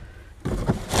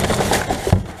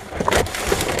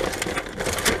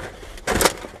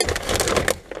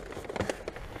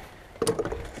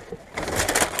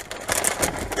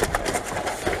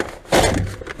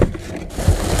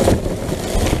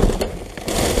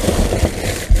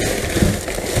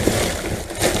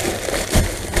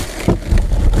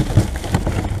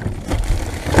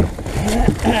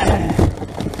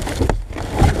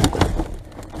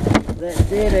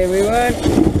 That's it, everyone.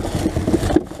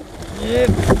 Yep.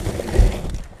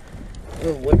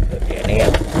 Oh, what's up down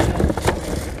here?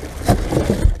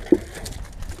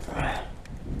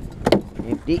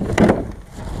 Empty.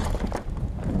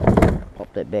 Pop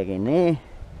Stuff that back in there.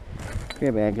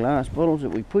 Grab our glass bottles that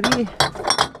we put here.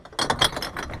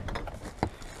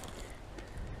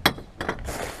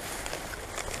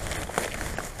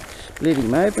 Split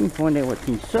him open, find out what's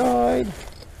inside.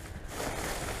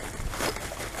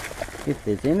 If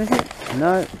there's anything.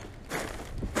 No.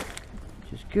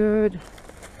 Which is good.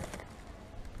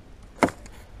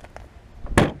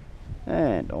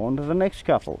 And on to the next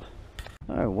couple.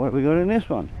 Oh, what have we got in this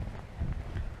one?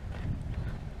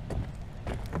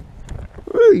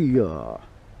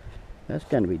 That's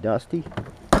going to be dusty.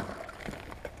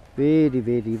 Very,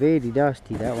 very, very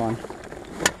dusty, that one.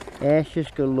 Ashes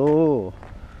galore.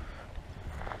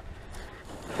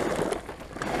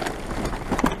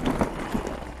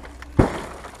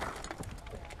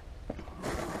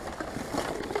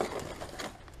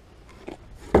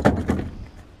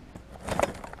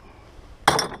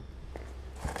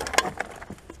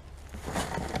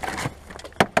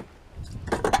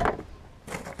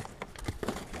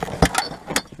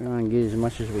 Try and get as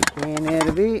much as we can out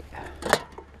of it.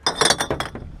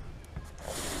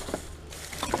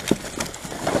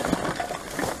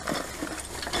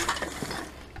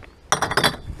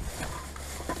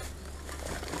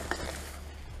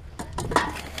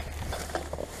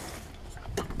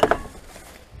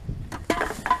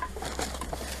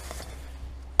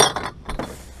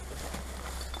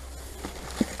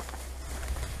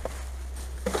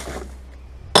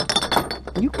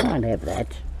 You can't have that.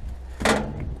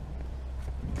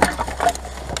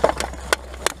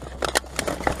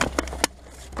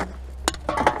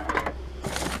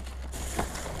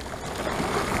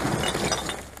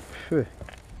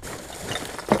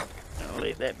 I'll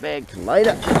leave that bag till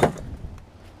later.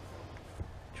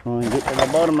 Try and get to the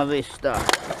bottom of this stuff.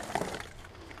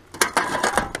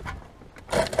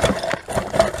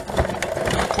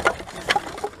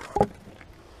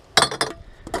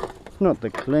 It's not the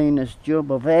cleanest job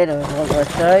I've had, like I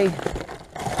say,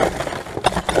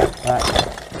 but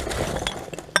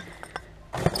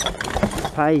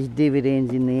it pays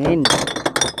dividends in the end.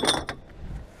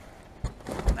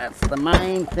 That's the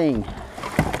main thing,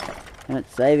 and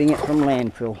it's saving it from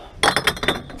landfill.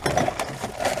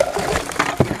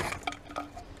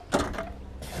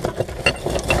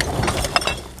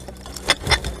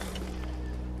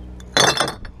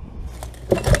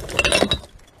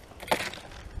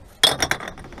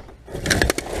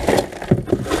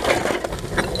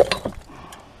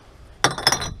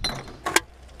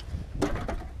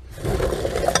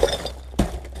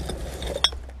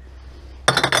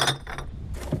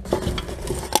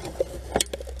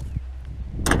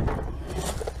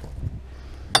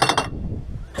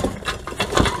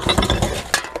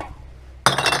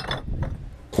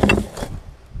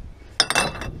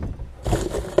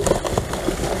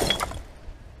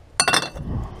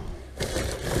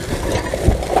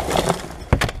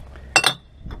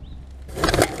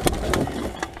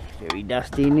 Very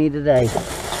dusty in here today.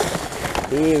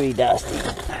 Very dusty.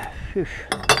 Whew.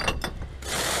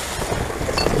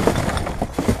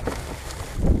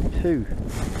 Two.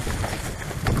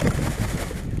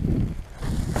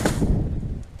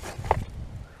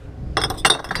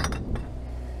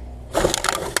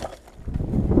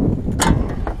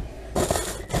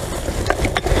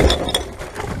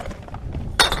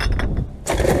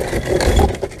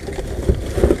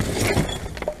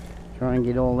 Try and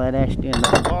get all that ash down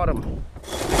to the bottom.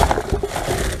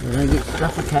 So they get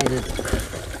suffocated.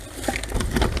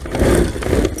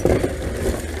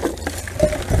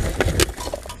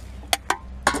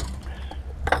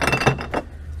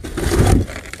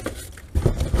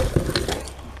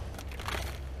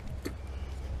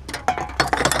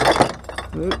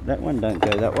 Oop, that one don't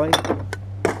go that way.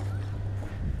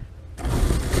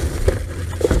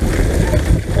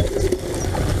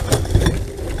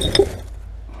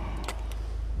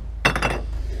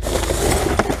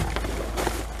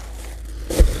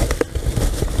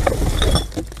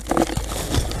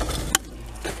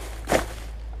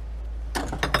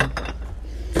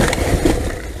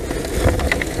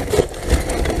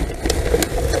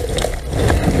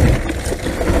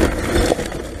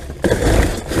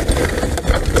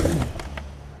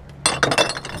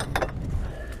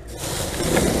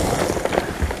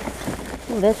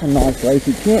 Oh, that's a nice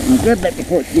lacy curtain. Grab that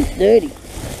before it gets dirty.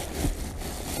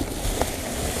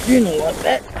 Generally like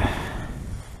that.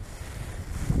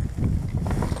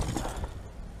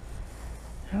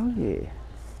 Hell yeah.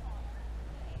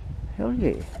 Hell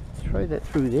yeah. Throw that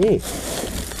through there.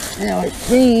 Now it's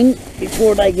seen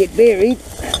before they get buried.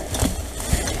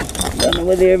 Don't know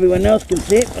whether everyone else can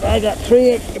see it, but I got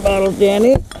 3 extra bottles down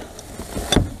here.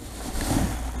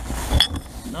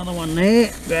 Another one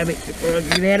there. Grab it before I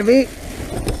get out of it.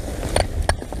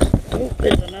 Oh,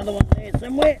 there's another one there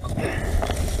somewhere.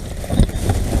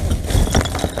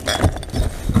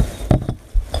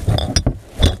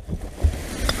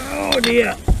 Oh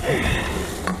dear.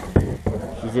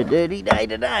 It's a dirty day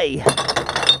today.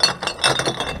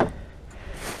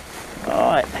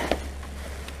 Alright.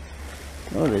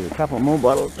 Oh, there's a couple more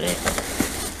bottles there.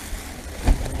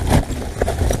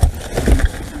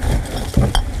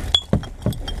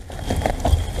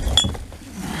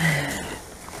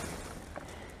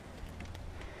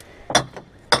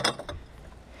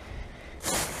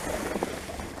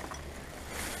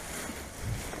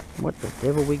 What the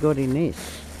devil we got in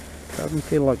this? Doesn't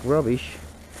feel like rubbish.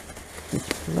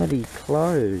 It's bloody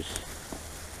clothes.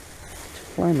 It's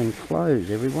flaming clothes,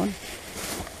 everyone.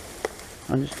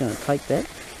 I'm just going to take that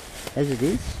as it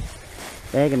is,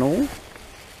 bag and all,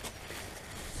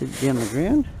 sit it down on the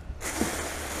ground.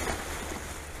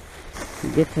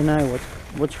 You get to know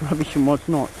what's rubbish and what's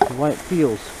not, the way it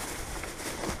feels.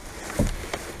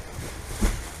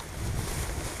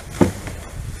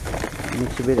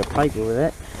 Mix a bit of paper with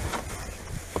that.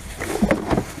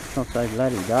 It's not so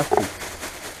bloody dusty.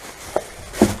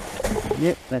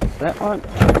 Yep, that's that one.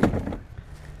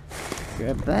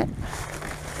 Grab that.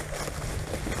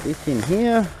 Put this in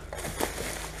here.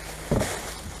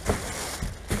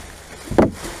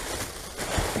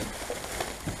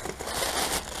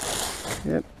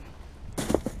 Yep.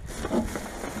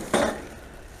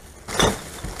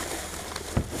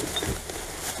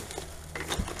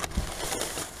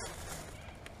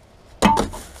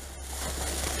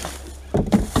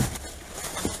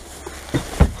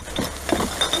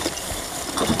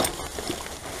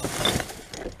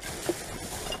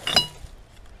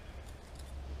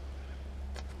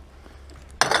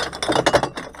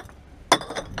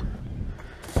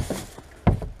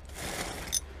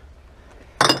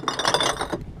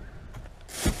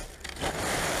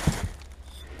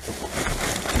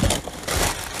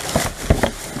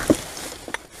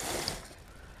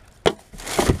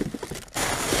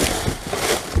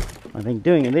 I think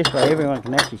doing it this way, everyone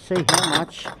can actually see how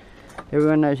much.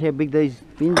 Everyone knows how big these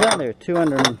bins are. They're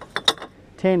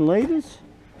 210 litres.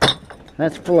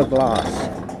 That's full of glass.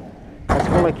 That's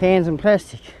full of cans and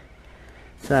plastic.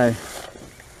 So,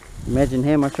 imagine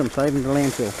how much I'm saving to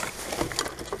landfill.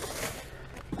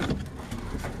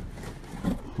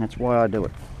 That's why I do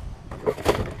it.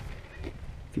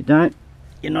 If you don't,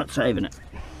 you're not saving it.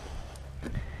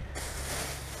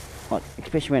 Like,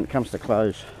 especially when it comes to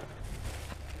clothes.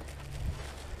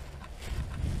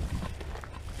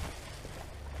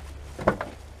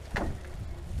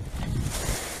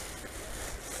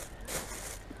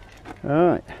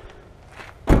 Alright,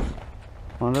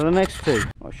 on to the next two,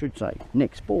 I should say,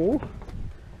 next four.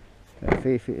 Got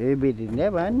a fair bit in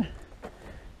that one,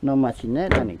 not much in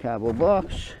that, only cardboard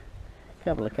box,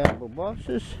 couple of cardboard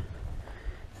boxes,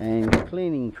 and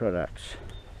cleaning products,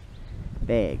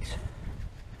 bags.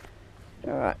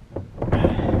 Alright,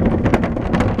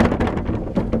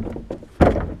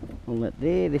 all that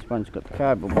there, this one's got the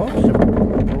cardboard box, so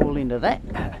we'll put it all into that,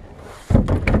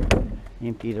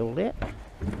 empty it all out.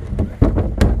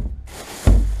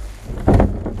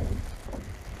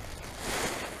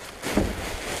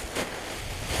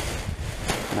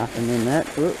 Nothing in that.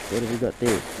 Whoop, what have we got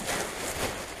there?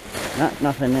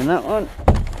 Nothing in that one.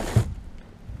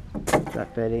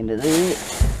 Chuck that into there.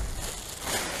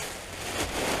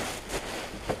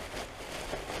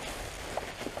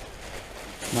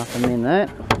 Nothing in that.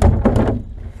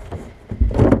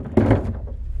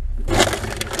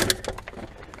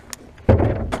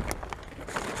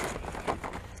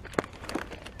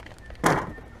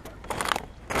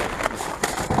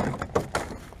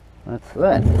 That's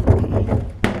that.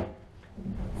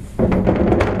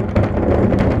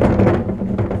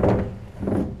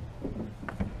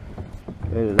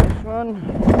 Go to this one.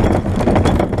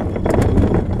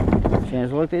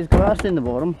 Sounds like there's glass in the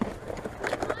bottom.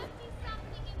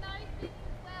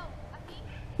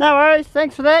 No worries,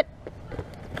 thanks for that.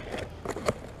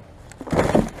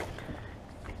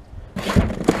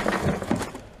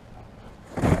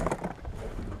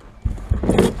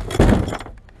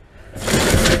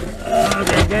 I'm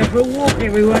going to go for a walk,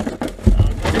 everyone. I'm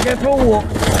going to go for a walk.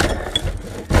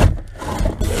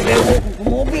 I'm going to go walking for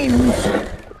more bins.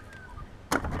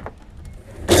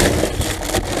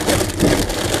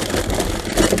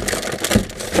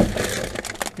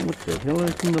 What the hell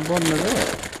is in the bottom of that?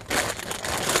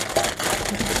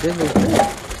 What the devil's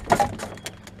that?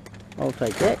 I'll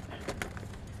take that.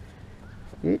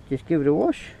 Yeah, just give it a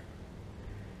wash.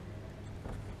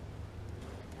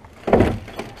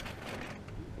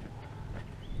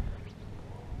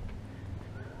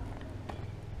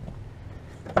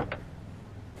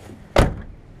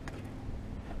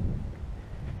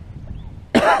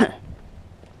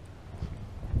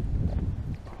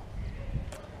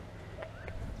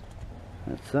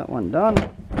 That's that one done.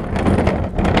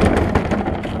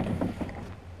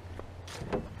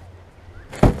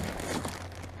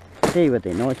 Tell you what,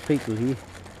 they're nice people here.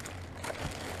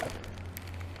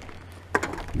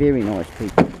 Very nice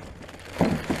people.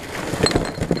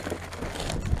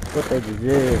 What they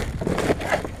deserve.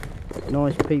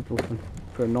 Nice people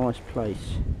for a nice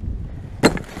place.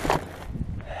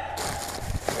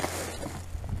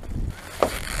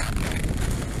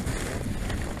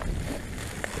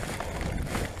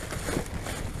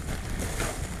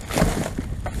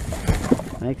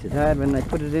 Makes it hard when they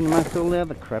put it in amongst all the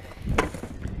other crap.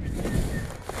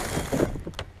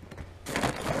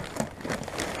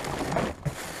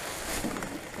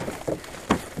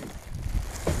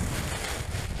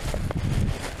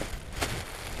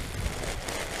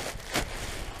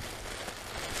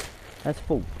 That's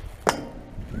full.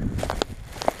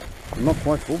 Not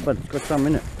quite full, but it's got some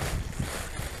in it.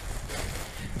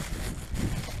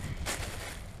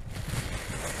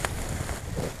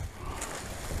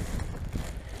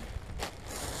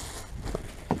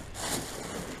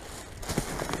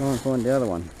 Try and find the other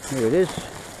one. Here it is.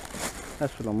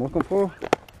 That's what I'm looking for.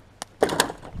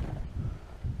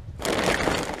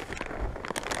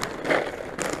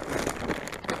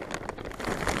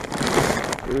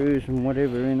 Screws and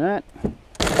whatever in that.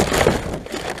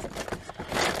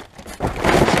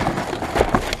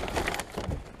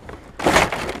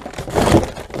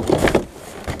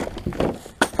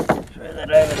 Throw that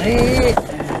over there.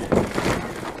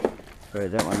 Throw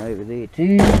that one over there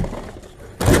too.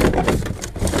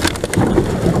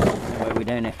 We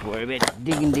don't have to worry about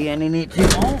digging down in it too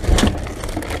long.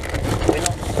 We're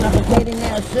not suffocating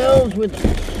ourselves with the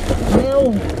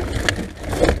smell.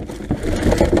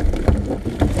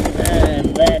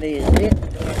 And that is it.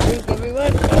 I think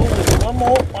everyone. Oh,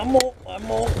 one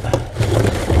more.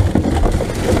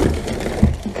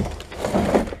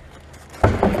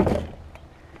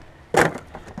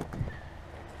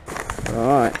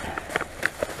 Right.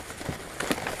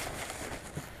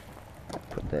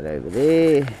 Put that over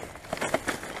there.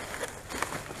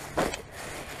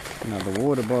 Another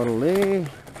water bottle there.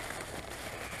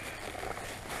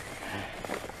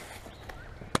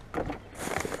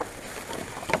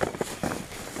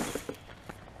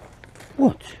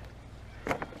 What?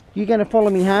 You going to follow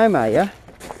me home, are you?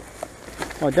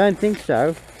 I don't think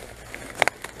so.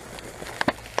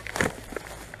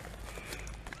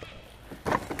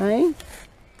 Hey?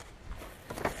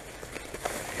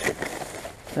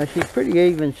 So she's pretty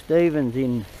even Stevens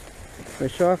in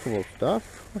recyclable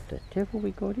stuff. What the devil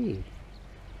we got here?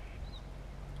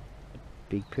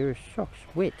 Big pair of socks,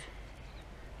 wet.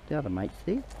 The other mate's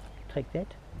there. Take that.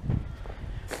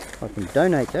 I can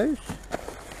donate those.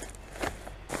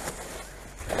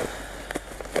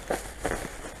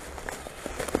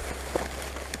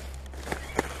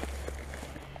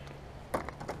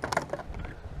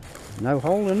 No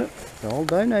hole in it, so I'll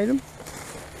donate them.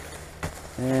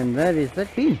 And that is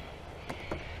that bin.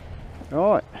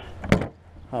 Right.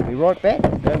 I'll be right back,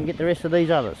 go and get the rest of these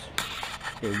others.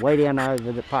 They're way down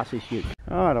over the past this chute.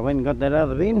 Alright, I went and got that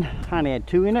other bin, only had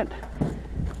 2 in it.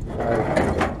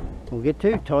 So we'll get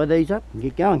to, tie these up and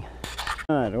get going.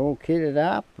 Alright, all kitted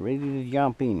up, ready to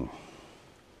jump in.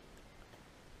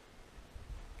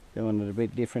 Doing it a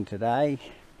bit different today.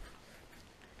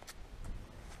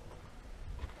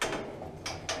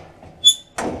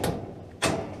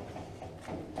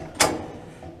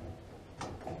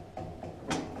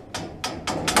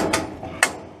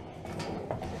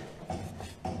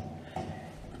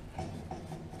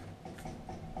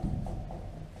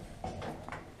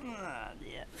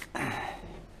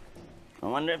 I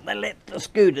wonder if they left the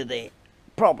scooter there.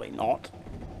 Probably not.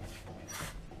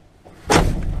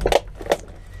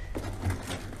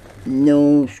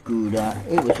 No scooter.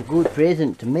 It was a good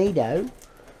present to me though.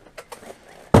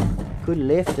 Could have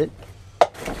left it.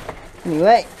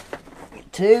 Anyway,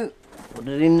 get 2. Put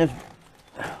it in the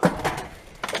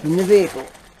vehicle.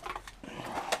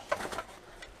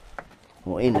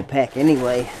 Or in the pack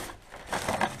anyway.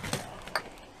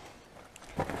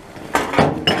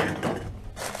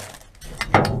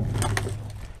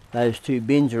 Those 2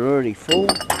 bins are already full.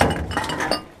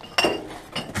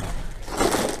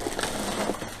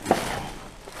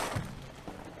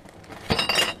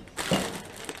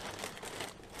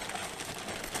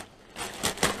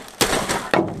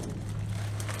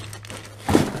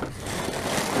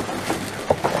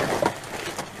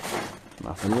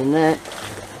 Nothing in that.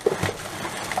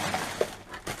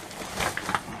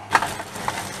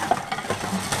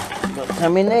 Got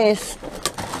some in this.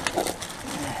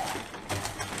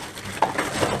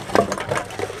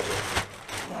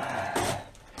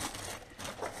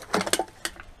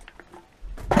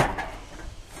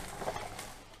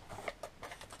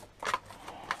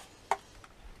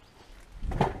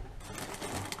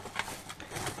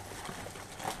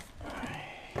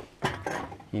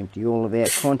 Empty all of our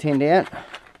content out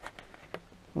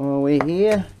while we're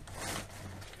here.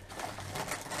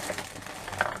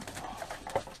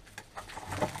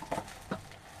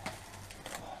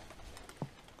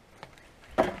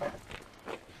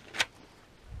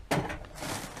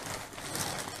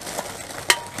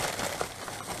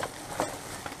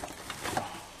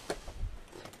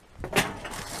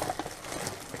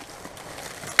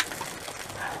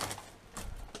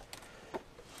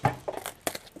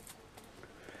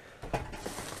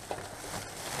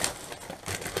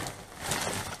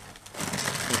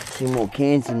 Two more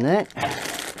cans in that.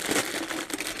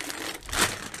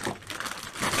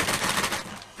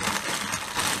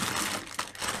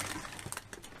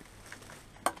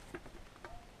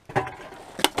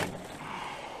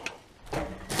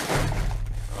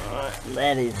 Alright,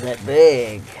 that is that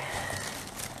bag.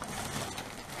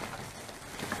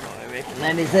 I reckon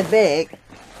that is that bag.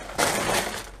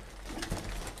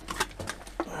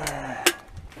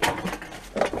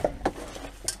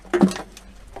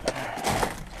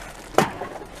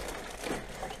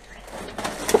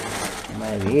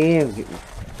 Yeah, we'll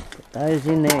put those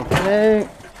in there too.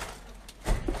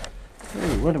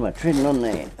 Ooh, what am I treading on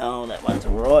there? Oh, that one's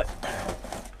alright.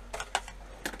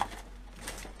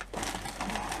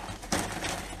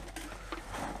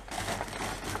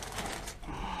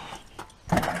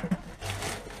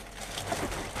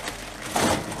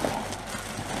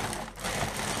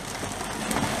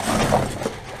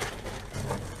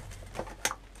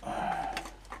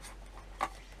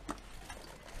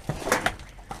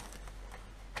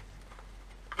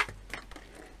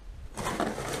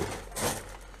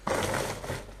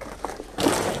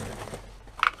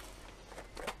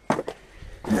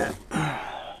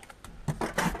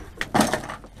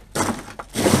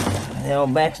 The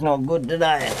old back's not good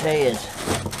today, I tell you.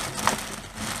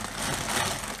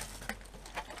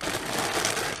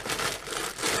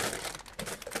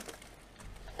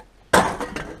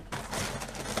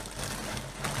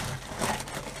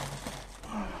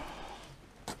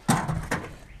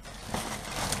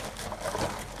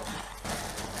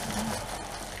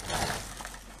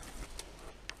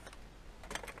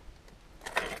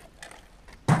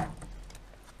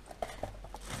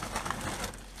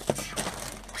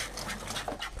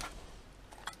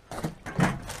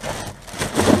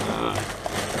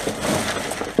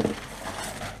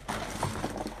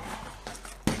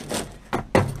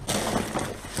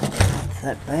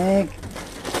 That bag.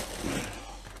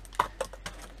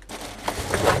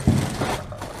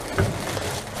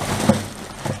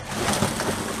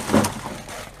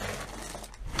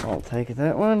 I'll take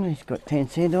that one. He's got 10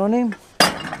 cents on him.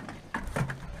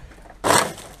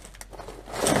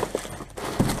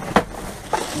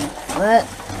 That.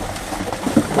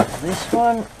 This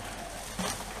one.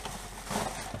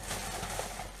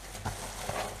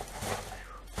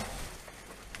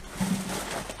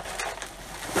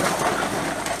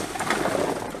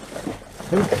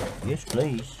 Yes,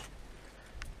 please.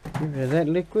 Get rid of that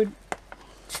liquid.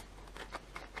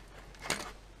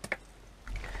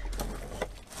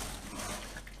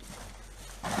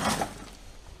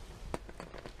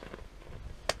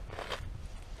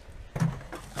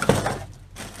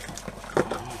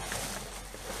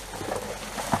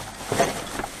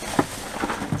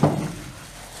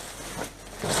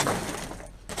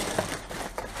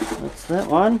 That's that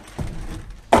one.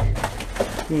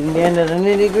 Getting down to the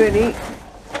nitty gritty.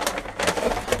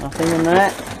 Nothing in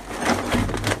that.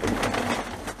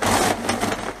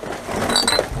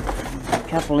 A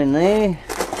couple in there.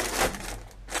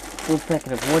 Full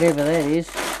packet of whatever that is.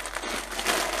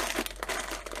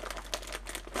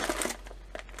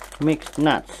 Mixed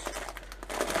nuts.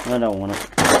 I don't want it.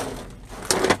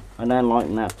 I don't like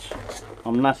nuts.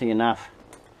 I'm nutty enough.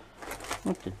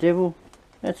 What the devil?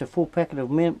 That's a full packet of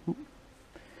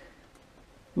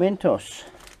Mentos.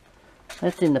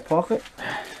 That's in the pocket.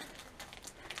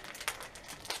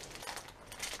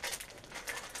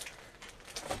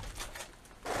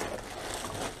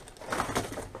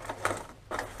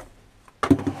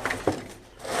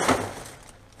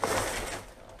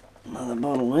 Another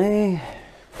bottle there.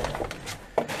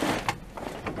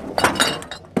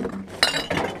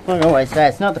 Like I always say,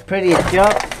 it's not the prettiest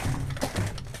job.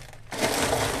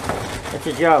 It's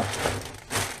a job.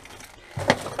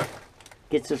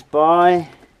 Gets us by.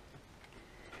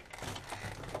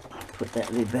 Put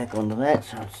that lid back onto that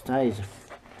so it stays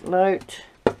afloat.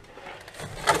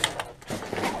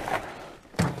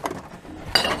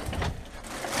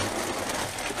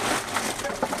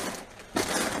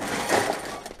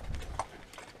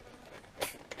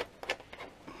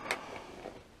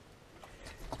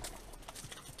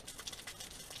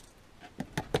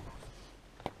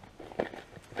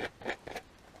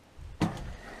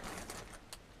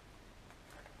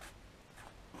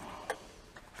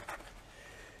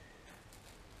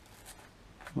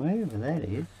 wherever that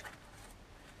is.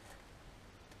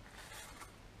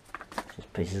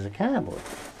 Just pieces of cardboard.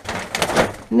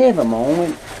 Never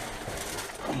mind.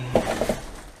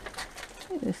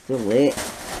 They're still there.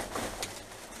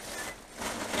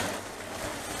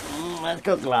 It's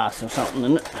got glass or something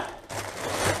in it.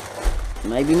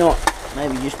 Maybe not.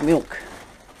 Maybe just milk.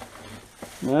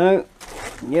 No.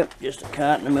 Yep, just a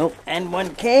carton of milk and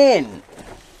one can.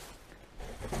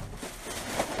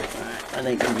 Right, I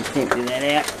think I'll just empty that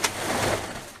out.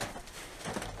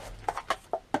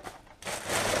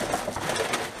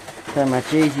 So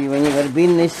much easier when you've got to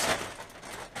bin this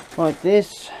like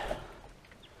this.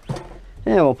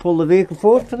 Now we'll pull the vehicle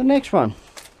forward for the next one.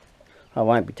 I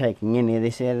won't be taking any of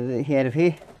this out of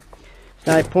here. There's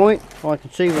no point. I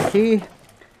can see what's here.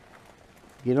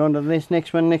 Get onto this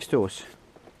next one next to us.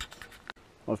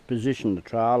 I've positioned the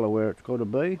trailer where it's got to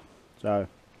be, so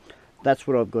that's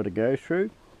what I've got to go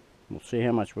through. We'll see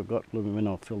how much we've got when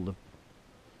I fill the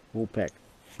wool pack.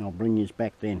 I'll bring you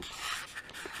back then.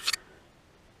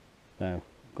 So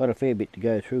got a fair bit to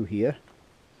go through here.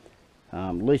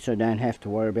 At least I don't have to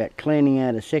worry about cleaning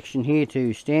out a section here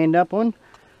to stand up on.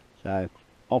 So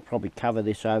I'll probably cover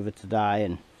this over today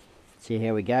and see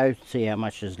how we go, see how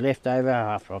much is left over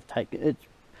after I've taken it.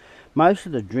 Most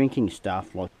of the drinking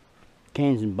stuff, like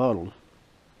cans and bottles,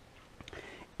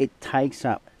 it takes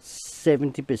up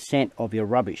 70% of your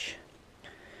rubbish.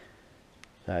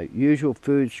 So usual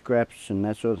food scraps and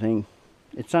that sort of thing,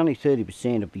 it's only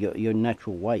 30% of your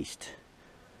natural waste.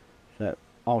 So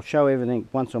I'll show everything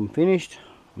once I'm finished.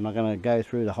 I'm not going to go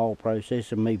through the whole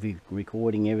process of me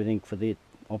recording everything for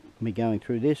me going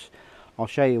through this. I'll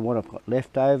show you what I've got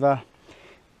left over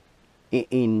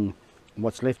in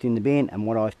what's left in the bin and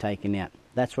what I've taken out.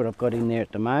 That's what I've got in there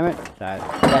at the moment. So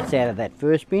that's out of that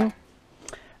first bin,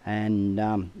 and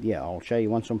yeah, I'll show you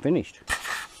once I'm finished.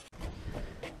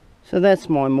 So that's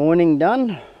my morning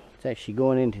done. It's actually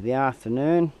gone into the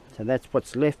afternoon, so that's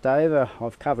what's left over.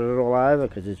 I've covered it all over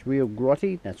because it's real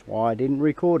grotty. That's why I didn't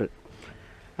record it.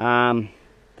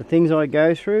 The things I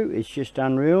go through, it's just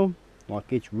unreal.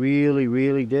 Like, it's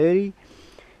really dirty.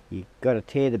 You've got to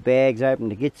tear the bags open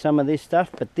to get some of this stuff,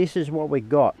 but this is what we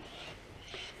got.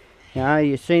 You know,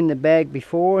 you've seen the bag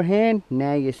beforehand,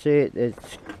 now you see it,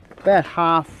 it's about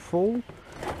half full.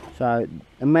 So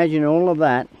imagine all of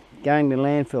that going to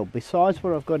landfill, besides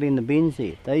what I've got in the bins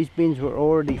here. These bins were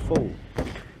already full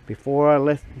before I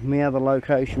left my other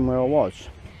location where I was.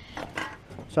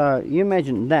 So you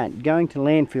imagine that going to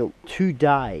landfill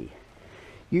today.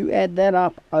 You add that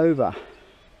up over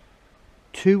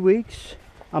 2 weeks,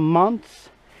 a month,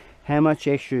 how much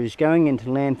extra is going into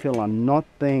landfill and not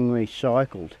being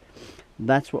recycled.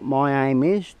 That's what my aim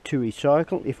is, to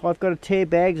recycle. If I've got to tear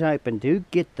bags open to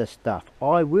get the stuff,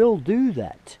 I will do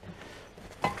that.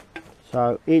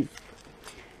 So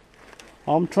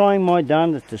I'm trying my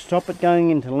darndest to stop it going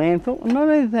into landfill. And not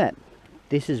only that,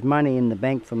 this is money in the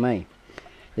bank for me.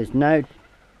 There's no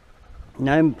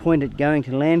point at going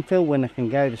to landfill when it can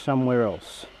go to somewhere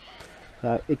else.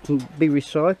 So it can be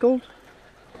recycled.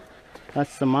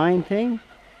 That's the main thing.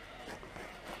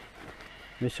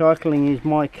 Recycling is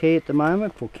my key at the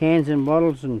moment for cans and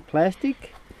bottles and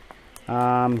plastic.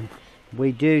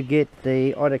 We do get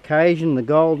the odd occasion the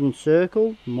golden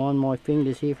circle. Mind my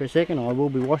fingers here for a second. I will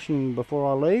be washing them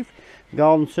before I leave.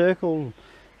 Golden circle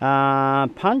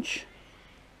punch.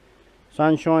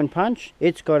 Sunshine punch.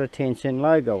 It's got a 10-cent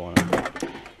logo on it.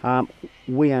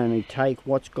 We only take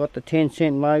what's got the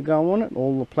 10-cent logo on it.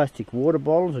 All the plastic water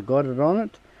bottles have got it on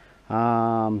it.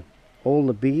 All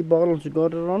the beer bottles have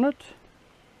got it on it.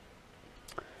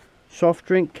 Soft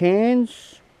drink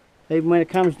cans, even when it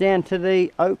comes down to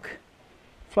the oak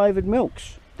flavoured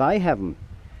milks, they have them.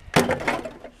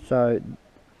 So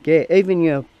yeah, even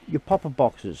your popper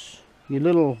boxes, your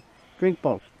little drink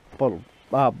drink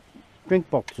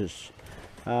boxes.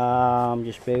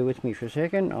 Just bear with me for a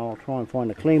second. I'll try and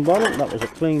find a clean bottle. That was a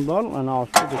clean bottle, and I'll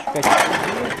put a scratch it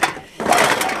here.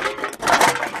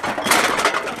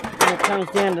 When it comes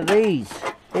down to these,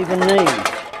 even these,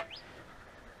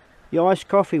 the iced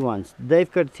coffee ones, they've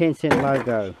got a 10-cent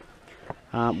logo.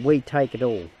 We take it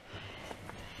all.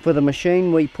 For the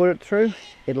machine we put it through,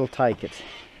 it'll take it.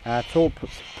 It's all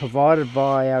provided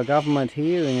by our government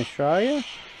here in Australia,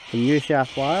 in New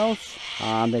South Wales.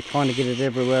 They're trying to get it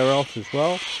everywhere else as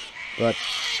well, but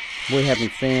we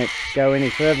haven't seen it go any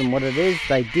further than what it is.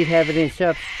 They did have it in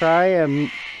South Australia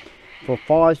for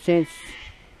 5 cents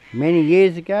many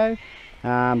years ago.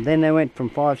 Then they went from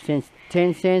 5 cents to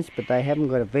 10 cents, but they haven't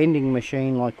got a vending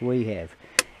machine like we have.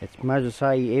 It's, as I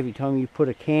say, every time you put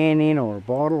a can in, or a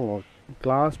bottle, or a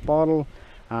glass bottle,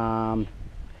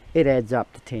 it adds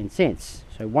up to 10 cents.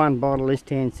 So one bottle is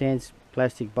 10 cents,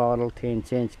 plastic bottle 10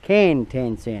 cents, can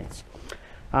 10 cents.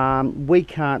 We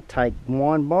can't take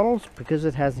wine bottles because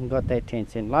it hasn't got that 10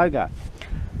 cent logo.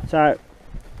 So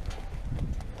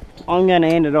I'm going to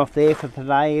end it off there for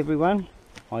today, everyone.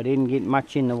 I didn't get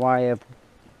much in the way of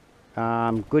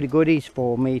goodies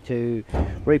for me to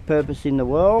repurpose in the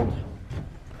world,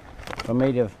 for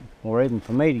me to, or even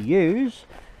for me to use.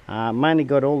 Mainly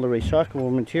got all the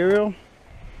recyclable material,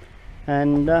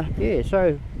 and yeah,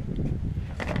 so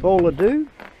all I do,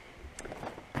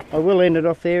 I will end it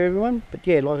off there, everyone. But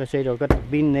yeah, like I said, I've got the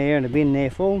bin there and the bin there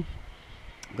full.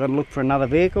 I've got to look for another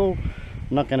vehicle.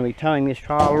 I'm not going to be towing this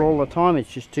trailer all the time.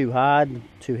 It's just too hard,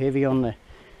 too heavy on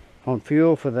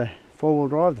fuel for the four-wheel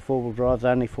drive. The four-wheel drive's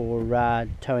only for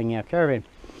towing our caravan.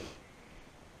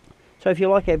 So if you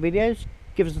like our videos,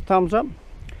 give us a thumbs up.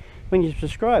 When you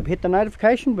subscribe, hit the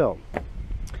notification bell.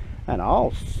 And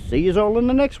I'll see you all in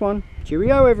the next one.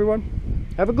 Cheerio, everyone.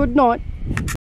 Have a good night.